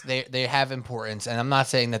 yes, they have importance, and I'm not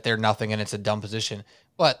saying that they're nothing and it's a dumb position.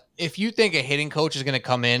 But if you think a hitting coach is going to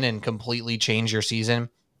come in and completely change your season,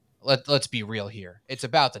 let's be real here. It's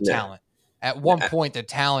about the talent. At one point, the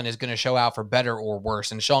talent is going to show out for better or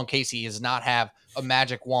worse. And Sean Casey does not have a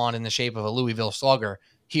magic wand in the shape of a Louisville Slugger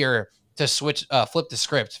here to flip the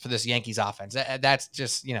script for this Yankees offense. That's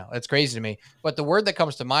just, it's crazy to me. But the word that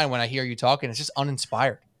comes to mind when I hear you talking is just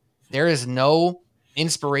uninspired. There is no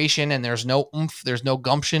inspiration and there's no oomph, there's no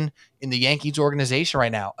gumption in the Yankees organization right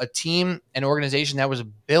now. An organization that was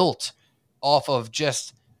built off of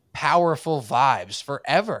just powerful vibes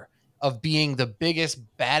forever of being the biggest,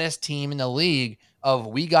 baddest team in the league of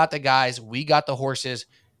we got the guys, we got the horses,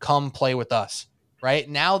 come play with us. right?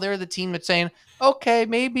 Now they're the team that's saying, okay,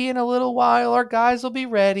 maybe in a little while our guys will be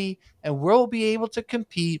ready and we'll be able to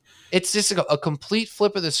compete. It's just a complete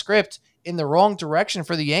flip of the script in the wrong direction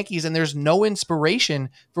for the Yankees, and there's no inspiration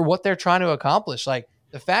for what they're trying to accomplish. Like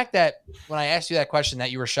the fact that when I asked you that question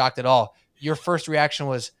that you were shocked at all, your first reaction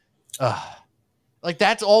was, ugh. Like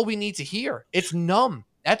that's all we need to hear. It's numb.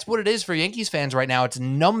 That's what it is for Yankees fans right now. It's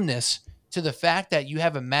numbness to the fact that you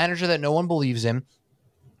have a manager that no one believes in.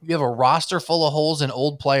 You have a roster full of holes and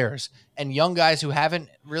old players and young guys who haven't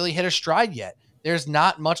really hit a stride yet. There's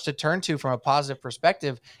not much to turn to from a positive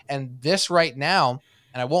perspective. And this right now,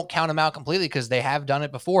 and I won't count them out completely because they have done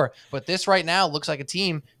it before, but this right now looks like a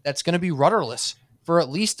team that's going to be rudderless for at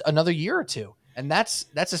least another year or two. And that's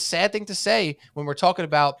a sad thing to say when we're talking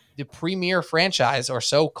about the premier franchise or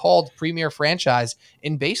so-called premier franchise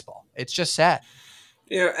in baseball. It's just sad.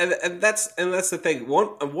 Yeah, and that's the thing.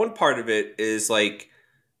 One part of it is like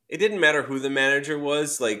it didn't matter who the manager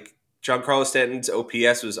was. Like Giancarlo Stanton's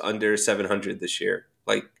OPS was under 700 this year.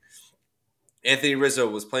 Like Anthony Rizzo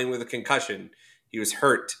was playing with a concussion. He was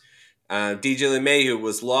hurt. DJ LeMahieu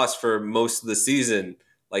was lost for most of the season,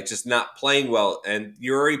 like just not playing well. And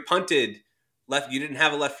you already punted left. You didn't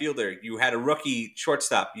have a left fielder. You had a rookie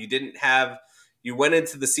shortstop. You went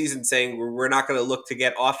into the season saying we're not going to look to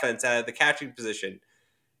get offense out of the catching position.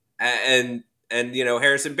 And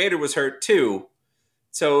Harrison Bader was hurt too.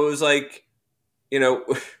 So it was like,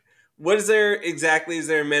 what is there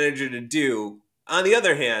a manager to do? On the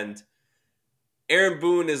other hand, Aaron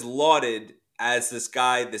Boone is lauded as this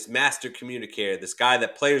guy, this master communicator, this guy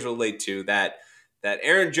that players relate to. That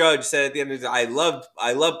Aaron Judge said at the end of the day, I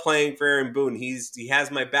love playing for Aaron Boone. He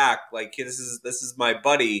has my back. Like this is my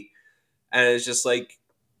buddy, and it's just like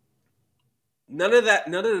none of that's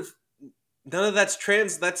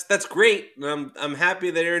great. I'm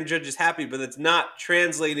happy that Aaron Judge is happy, but it's not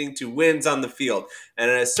translating to wins on the field.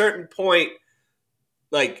 And at a certain point,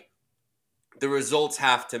 like the results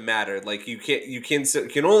have to matter. Like you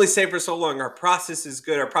can only say for so long our process is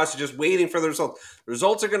good. Our process is just waiting for the results. The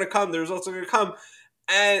results are going to come. The results are going to come.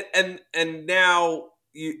 And now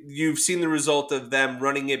you've seen the result of them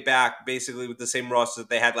running it back basically with the same roster that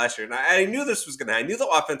they had last year. And I knew this was going to. I knew the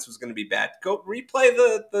offense was going to be bad. Go replay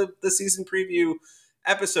the season preview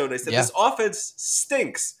episode. I said this offense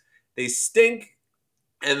stinks. They stink,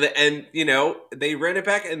 and they ran it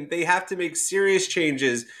back, and they have to make serious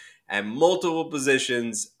changes at multiple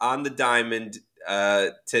positions on the diamond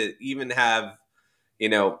to even have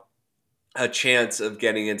a chance of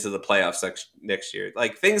getting into the playoffs next year.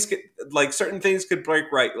 Like certain things could break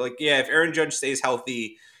right. Like, yeah, if Aaron Judge stays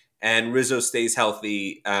healthy and Rizzo stays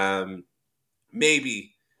healthy,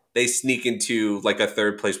 maybe they sneak into like a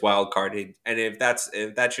third place wild card. And if that's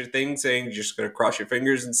your thing, saying you're just going to cross your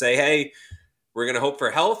fingers and say, hey, we're going to hope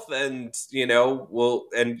for health and,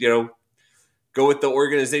 go with the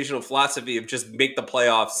organizational philosophy of just make the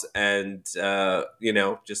playoffs and, it's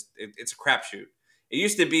a crapshoot. It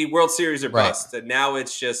used to be World Series or bust, and now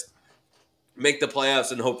it's just make the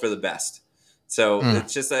playoffs and hope for the best. So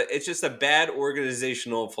it's just a bad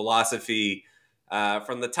organizational philosophy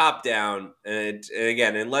from the top down. And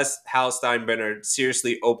again, unless Hal Steinbrenner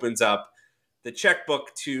seriously opens up the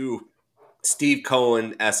checkbook to Steve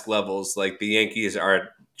Cohen-esque levels, like the Yankees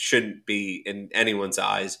shouldn't be in anyone's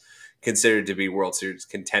eyes considered to be World Series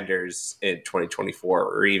contenders in 2024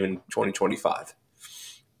 or even 2025.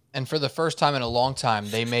 And for the first time in a long time,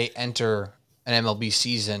 they may enter an MLB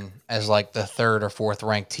season as like the third or fourth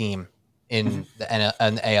ranked team in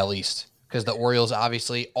an AL East, because the Orioles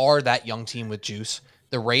obviously are that young team with juice.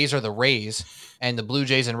 The Rays are the Rays, and the Blue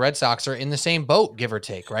Jays and Red Sox are in the same boat, give or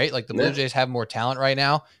take, right? Like the Blue Jays have more talent right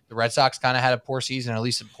now. The Red Sox kind of had a poor season, or at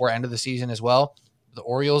least a poor end of the season as well. The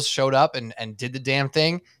Orioles showed up and did the damn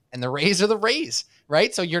thing, and the Rays are the Rays,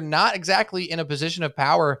 right? So you're not exactly in a position of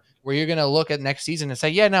power where you're going to look at next season and say,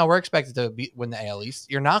 yeah, no, we're expected to win the AL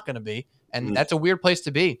East. You're not going to be, and that's a weird place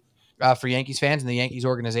to be for Yankees fans and the Yankees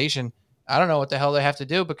organization. I don't know what the hell they have to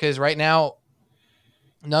do, because right now,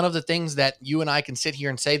 none of the things that you and I can sit here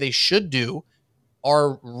and say they should do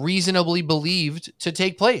are reasonably believed to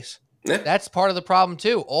take place. Yeah. That's part of the problem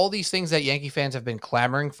too. All these things that Yankee fans have been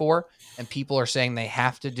clamoring for and people are saying they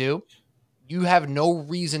have to do, you have no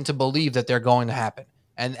reason to believe that they're going to happen.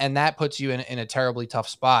 And that puts you in a terribly tough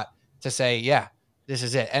spot to say, yeah, this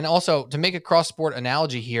is it. And also to make a cross-sport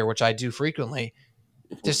analogy here, which I do frequently,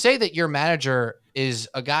 to say that your manager is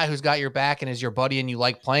a guy who's got your back and is your buddy and you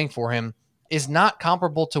like playing for him is not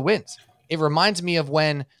comparable to wins. It reminds me of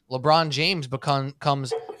when LeBron James becomes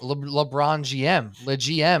LeBron GM, Le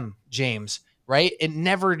GM James, right? It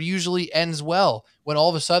never usually ends well when all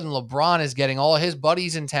of a sudden LeBron is getting all of his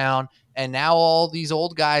buddies in town And now all these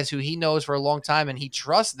old guys who he knows for a long time and he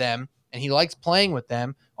trusts them and he likes playing with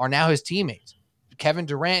them are now his teammates. Kevin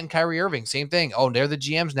Durant and Kyrie Irving, same thing. Oh, they're the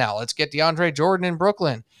GMs now. Let's get DeAndre Jordan in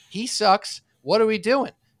Brooklyn. He sucks. What are we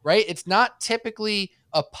doing? Right? It's not typically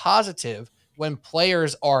a positive when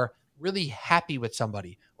players are really happy with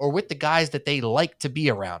somebody or with the guys that they like to be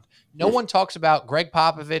around. No one talks about Greg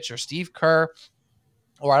Popovich or Steve Kerr,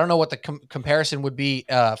 or I don't know what the comparison would be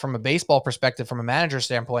from a baseball perspective, from a manager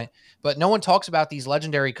standpoint, but no one talks about these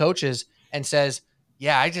legendary coaches and says,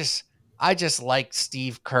 yeah, I just like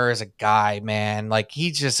Steve Kerr as a guy, man. Like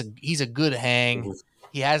he's a good hang.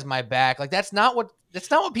 He has my back. Like that's not what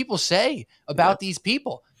people say about these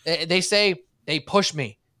people. They say they push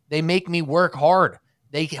me. They make me work hard.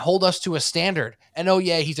 They hold us to a standard. And oh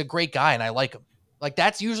yeah, he's a great guy and I like him. Like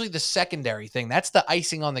that's usually the secondary thing. That's the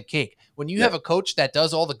icing on the cake. When you have a coach that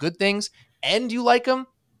does all the good things and you like him,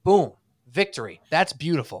 boom, victory. That's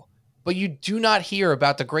beautiful. But you do not hear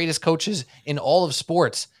about the greatest coaches in all of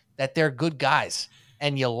sports that they're good guys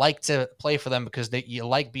and you like to play for them because you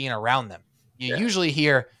like being around them. You usually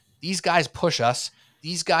hear these guys push us.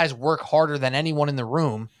 These guys work harder than anyone in the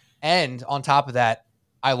room. And on top of that,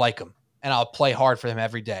 I like them and I'll play hard for them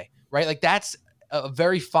every day. Right? Like that's a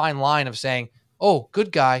very fine line of saying, oh,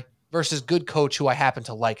 good guy versus good coach who I happen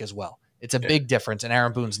to like as well. It's a big difference, and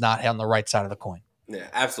Aaron Boone's not on the right side of the coin. Yeah,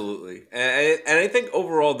 absolutely. And I think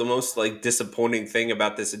overall the most like disappointing thing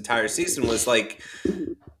about this entire season was like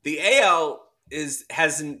the AL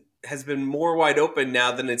has been more wide open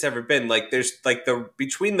now than it's ever been. Like there's like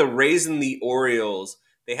between the Rays and the Orioles,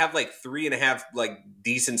 they have like 3.5 like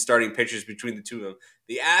decent starting pitchers between the two of them.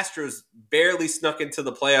 The Astros barely snuck into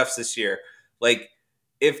the playoffs this year. Like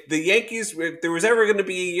if there was ever going to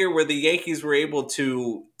be a year where the Yankees were able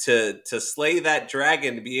to slay that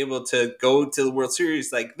dragon, to be able to go to the World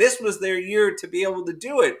Series, like this was their year to be able to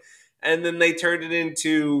do it. And then they turned it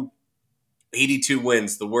into 82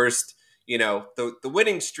 wins, the worst, the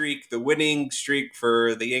winning streak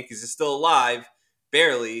for the Yankees is still alive,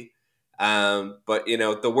 barely. But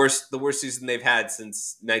the worst season they've had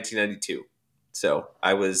since 1992. So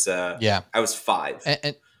I was 5.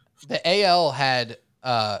 And the AL had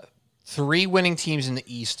 3 winning teams in the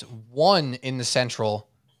East, 1 in the Central,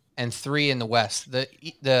 and 3 in the West.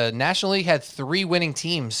 The National League had 3 winning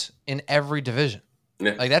teams in every division.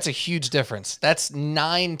 Yeah. Like that's a huge difference. That's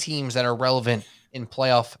 9 teams that are relevant in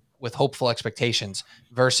playoff with hopeful expectations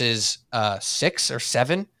versus 6 or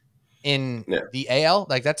 7 in the AL.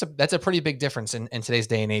 Like that's a pretty big difference in today's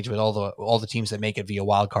day and age with all the teams that make it via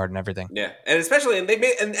wild card and everything. Yeah, and especially and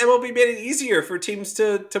MLB made it easier for teams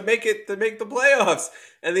to make the playoffs,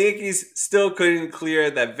 and the Yankees still couldn't clear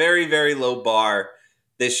that very, very low bar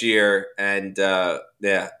this year. And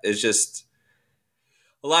it's just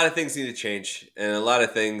a lot of things need to change, and a lot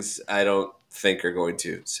of things I don't think are going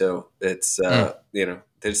to. So it's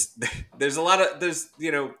there's a lot of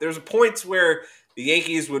there's points where the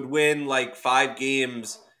Yankees would win like 5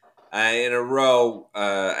 games in a row.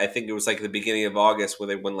 I think it was like the beginning of August where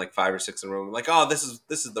they won like 5 or 6 in a row. Like, oh, this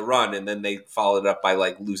is the run, and then they followed up by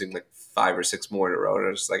like losing like 5 or 6 more in a row. And I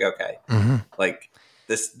was just like, okay, like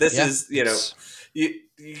this is you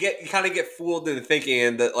kind of get fooled into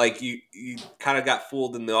thinking that like you kind of got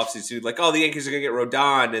fooled in the offseason too. Like, oh, the Yankees are gonna get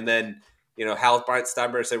Rodon, and then Hal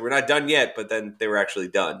Steinbrenner said we're not done yet, but then they were actually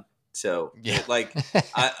done. So,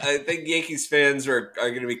 I think Yankees fans are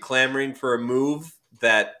going to be clamoring for a move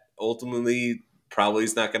that ultimately probably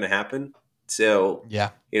is not going to happen. So,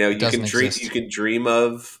 you can dream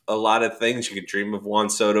of a lot of things. You could dream of Juan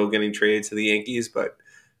Soto getting traded to the Yankees, but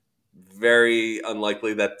very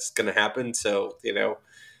unlikely that's going to happen. So,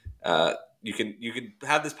 you can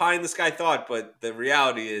have this pie in the sky thought, but the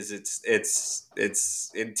reality is it's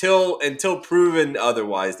until proven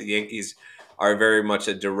otherwise, the Yankees are very much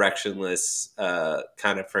a directionless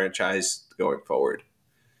kind of franchise going forward.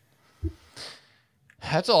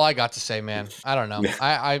 That's all I got to say, man. I don't know.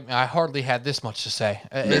 I hardly had this much to say.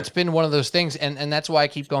 It's been one of those things, and that's why I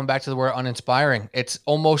keep going back to the word uninspiring. It's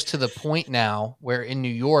almost to the point now where in New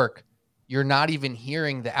York, you're not even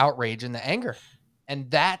hearing the outrage and the anger.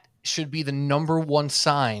 And that should be the number one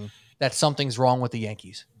sign that something's wrong with the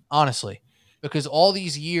Yankees, honestly. Because all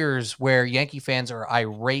these years where Yankee fans are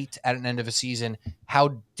irate at an end of a season,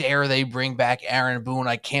 how dare they bring back Aaron Boone?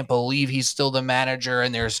 I can't believe he's still the manager.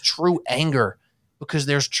 And there's true anger because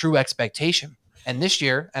there's true expectation. And this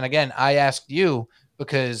year, and again, I asked you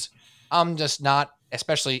because I'm just not,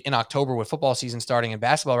 especially in October with football season starting and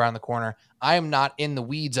basketball around the corner, I am not in the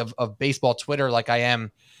weeds of baseball Twitter like I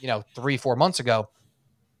am, 3-4 months ago.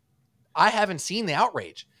 I haven't seen the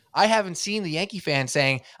outrage. I haven't seen the Yankee fan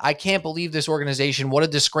saying, I can't believe this organization. What a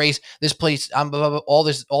disgrace. This place, all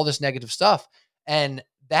this negative stuff. And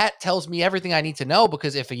that tells me everything I need to know,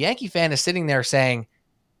 because if a Yankee fan is sitting there saying,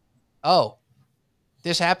 oh,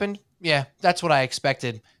 this happened, yeah, that's what I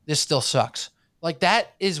expected, this still sucks. Like,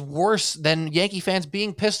 that is worse than Yankee fans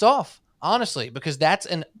being pissed off, honestly, because that's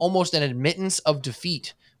almost an admittance of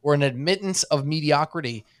defeat or an admittance of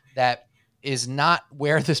mediocrity that is not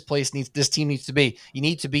where this team needs to be. You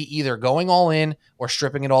need to be either going all in or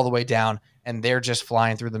stripping it all the way down, and they're just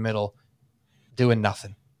flying through the middle, doing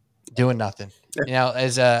nothing.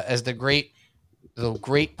 As the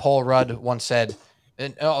great Paul Rudd once said,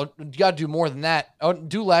 and you got to do more than that. Oh,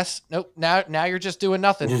 do less. Nope. Now you're just doing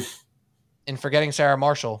nothing. And forgetting Sarah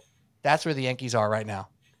Marshall. That's where the Yankees are right now.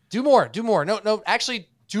 Do more. No, actually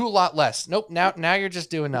do a lot less. Nope. Now you're just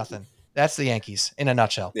doing nothing. That's the Yankees in a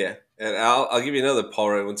nutshell. Yeah. And I'll give you another, Paul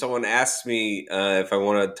Rudd. When someone asks me if I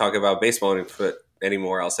want to talk about baseball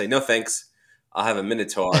anymore, I'll say, no, thanks. I'll have a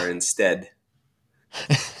Minotaur instead.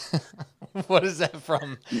 What is that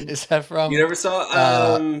from? Is that from? You never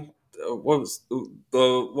saw what was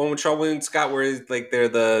the one with Sean William Scott where they're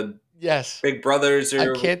the big brothers?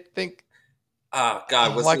 Or I can't think. Oh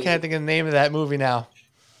God! Why can't I think of the name of that movie now?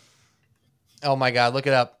 Oh my God! Look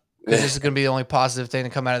it up, because this is going to be the only positive thing to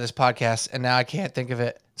come out of this podcast, and now I can't think of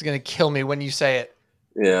it. It's going to kill me when you say it.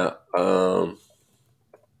 Yeah. Oh.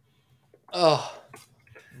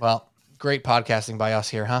 Well, great podcasting by us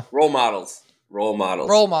here, huh? Role models.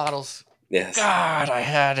 Yes. God, I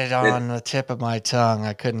had it on the tip of my tongue.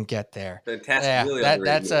 I couldn't get there. Fantastic. Yeah, really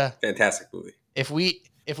that's a fantastic movie. If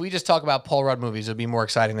we just talk about Paul Rudd movies, it would be more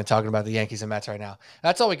exciting than talking about the Yankees and Mets right now.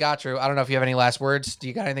 That's all we got, Drew. I don't know if you have any last words. Do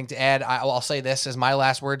you got anything to add? I'll say this as my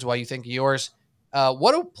last words while you think of yours.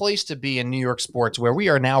 What a place to be in New York sports, where we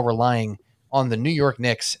are now relying on the New York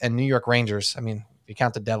Knicks and New York Rangers. I mean, if you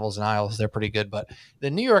count the Devils and Isles, they're pretty good. But the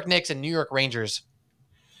New York Knicks and New York Rangers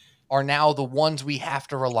are now the ones we have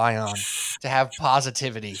to rely on to have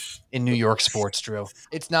positivity in New York sports, Drew.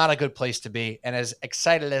 It's not a good place to be. And as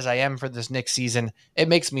excited as I am for this Knicks season, it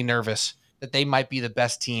makes me nervous that they might be the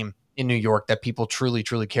best team in New York that people truly,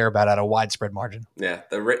 truly care about at a widespread margin. Yeah,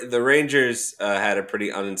 the Rangers had a pretty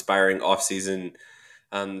uninspiring offseason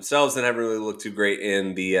themselves, and haven't really looked too great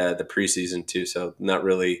in the preseason too. So not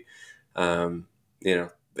really, their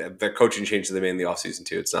coaching change that they made in the offseason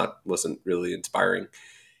too. Wasn't really inspiring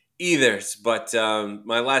either. But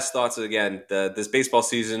my last thoughts again, this baseball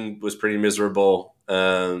season was pretty miserable.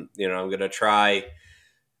 I'm going to try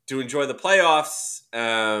to enjoy the playoffs,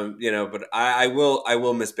 but I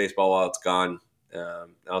will miss baseball while it's gone.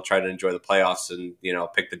 I'll try to enjoy the playoffs and,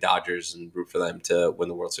 pick the Dodgers and root for them to win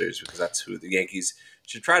the World Series, because that's who the Yankees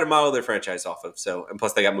should try to model their franchise off of. So, and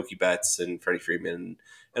plus they got Mookie Betts and Freddie Freeman and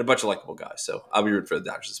a bunch of likable guys. So I'll be rooting for the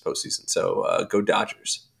Dodgers this postseason. So go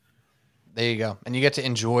Dodgers. There you go. And you get to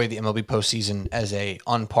enjoy the MLB postseason as a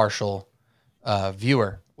unpartial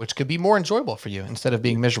viewer, which could be more enjoyable for you instead of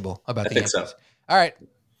being miserable about the Yankees. So. All right.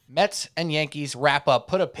 Mets and Yankees wrap up.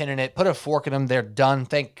 Put a pin in it. Put a fork in them. They're done.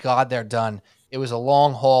 Thank God they're done. It was a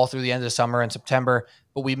long haul through the end of summer and September,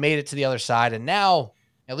 but we made it to the other side. And now,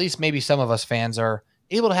 at least maybe some of us fans are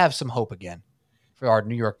able to have some hope again for our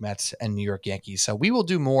New York Mets and New York Yankees. So we will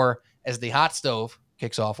do more as the hot stove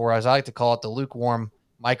kicks off, or as I like to call it, the lukewarm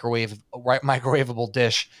microwavable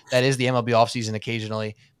dish that is the MLB offseason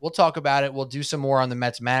occasionally. We'll talk about it. We'll do some more on the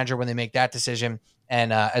Mets manager when they make that decision,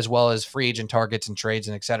 and as well as free agent targets and trades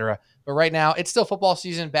and et cetera. But right now, it's still football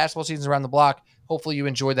season. Basketball season's around the block. Hopefully you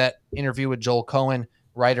enjoyed that interview with Joel Cohen,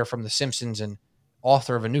 writer from The Simpsons and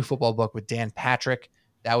author of a new football book with Dan Patrick.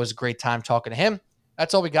 That was a great time talking to him.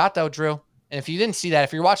 That's all we got, though, Drew. And if you didn't see that,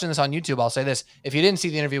 if you're watching this on YouTube, I'll say this. If you didn't see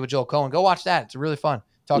the interview with Joel Cohen, go watch that. It's really fun.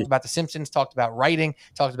 Talked about The Simpsons, talked about writing,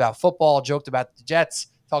 talked about football, joked about the Jets,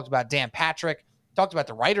 talked about Dan Patrick, talked about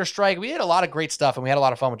the writer's strike. We had a lot of great stuff, and we had a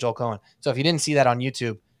lot of fun with Joel Cohen. So if you didn't see that on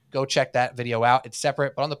YouTube, go check that video out. It's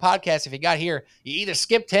separate. But on the podcast, if you got here, you either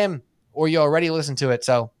skipped him or you already listened to it.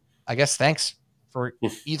 So I guess thanks for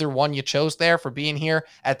either one you chose there, for being here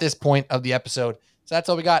at this point of the episode. So that's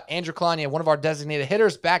all we got. Andrew Calagna, one of our designated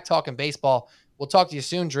hitters, back talking baseball. We'll talk to you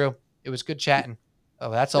soon, Drew. It was good chatting.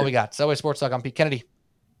 Oh, that's all we got. Subway Sports Talk. I'm Pete Kennedy.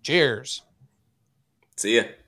 Cheers. See ya.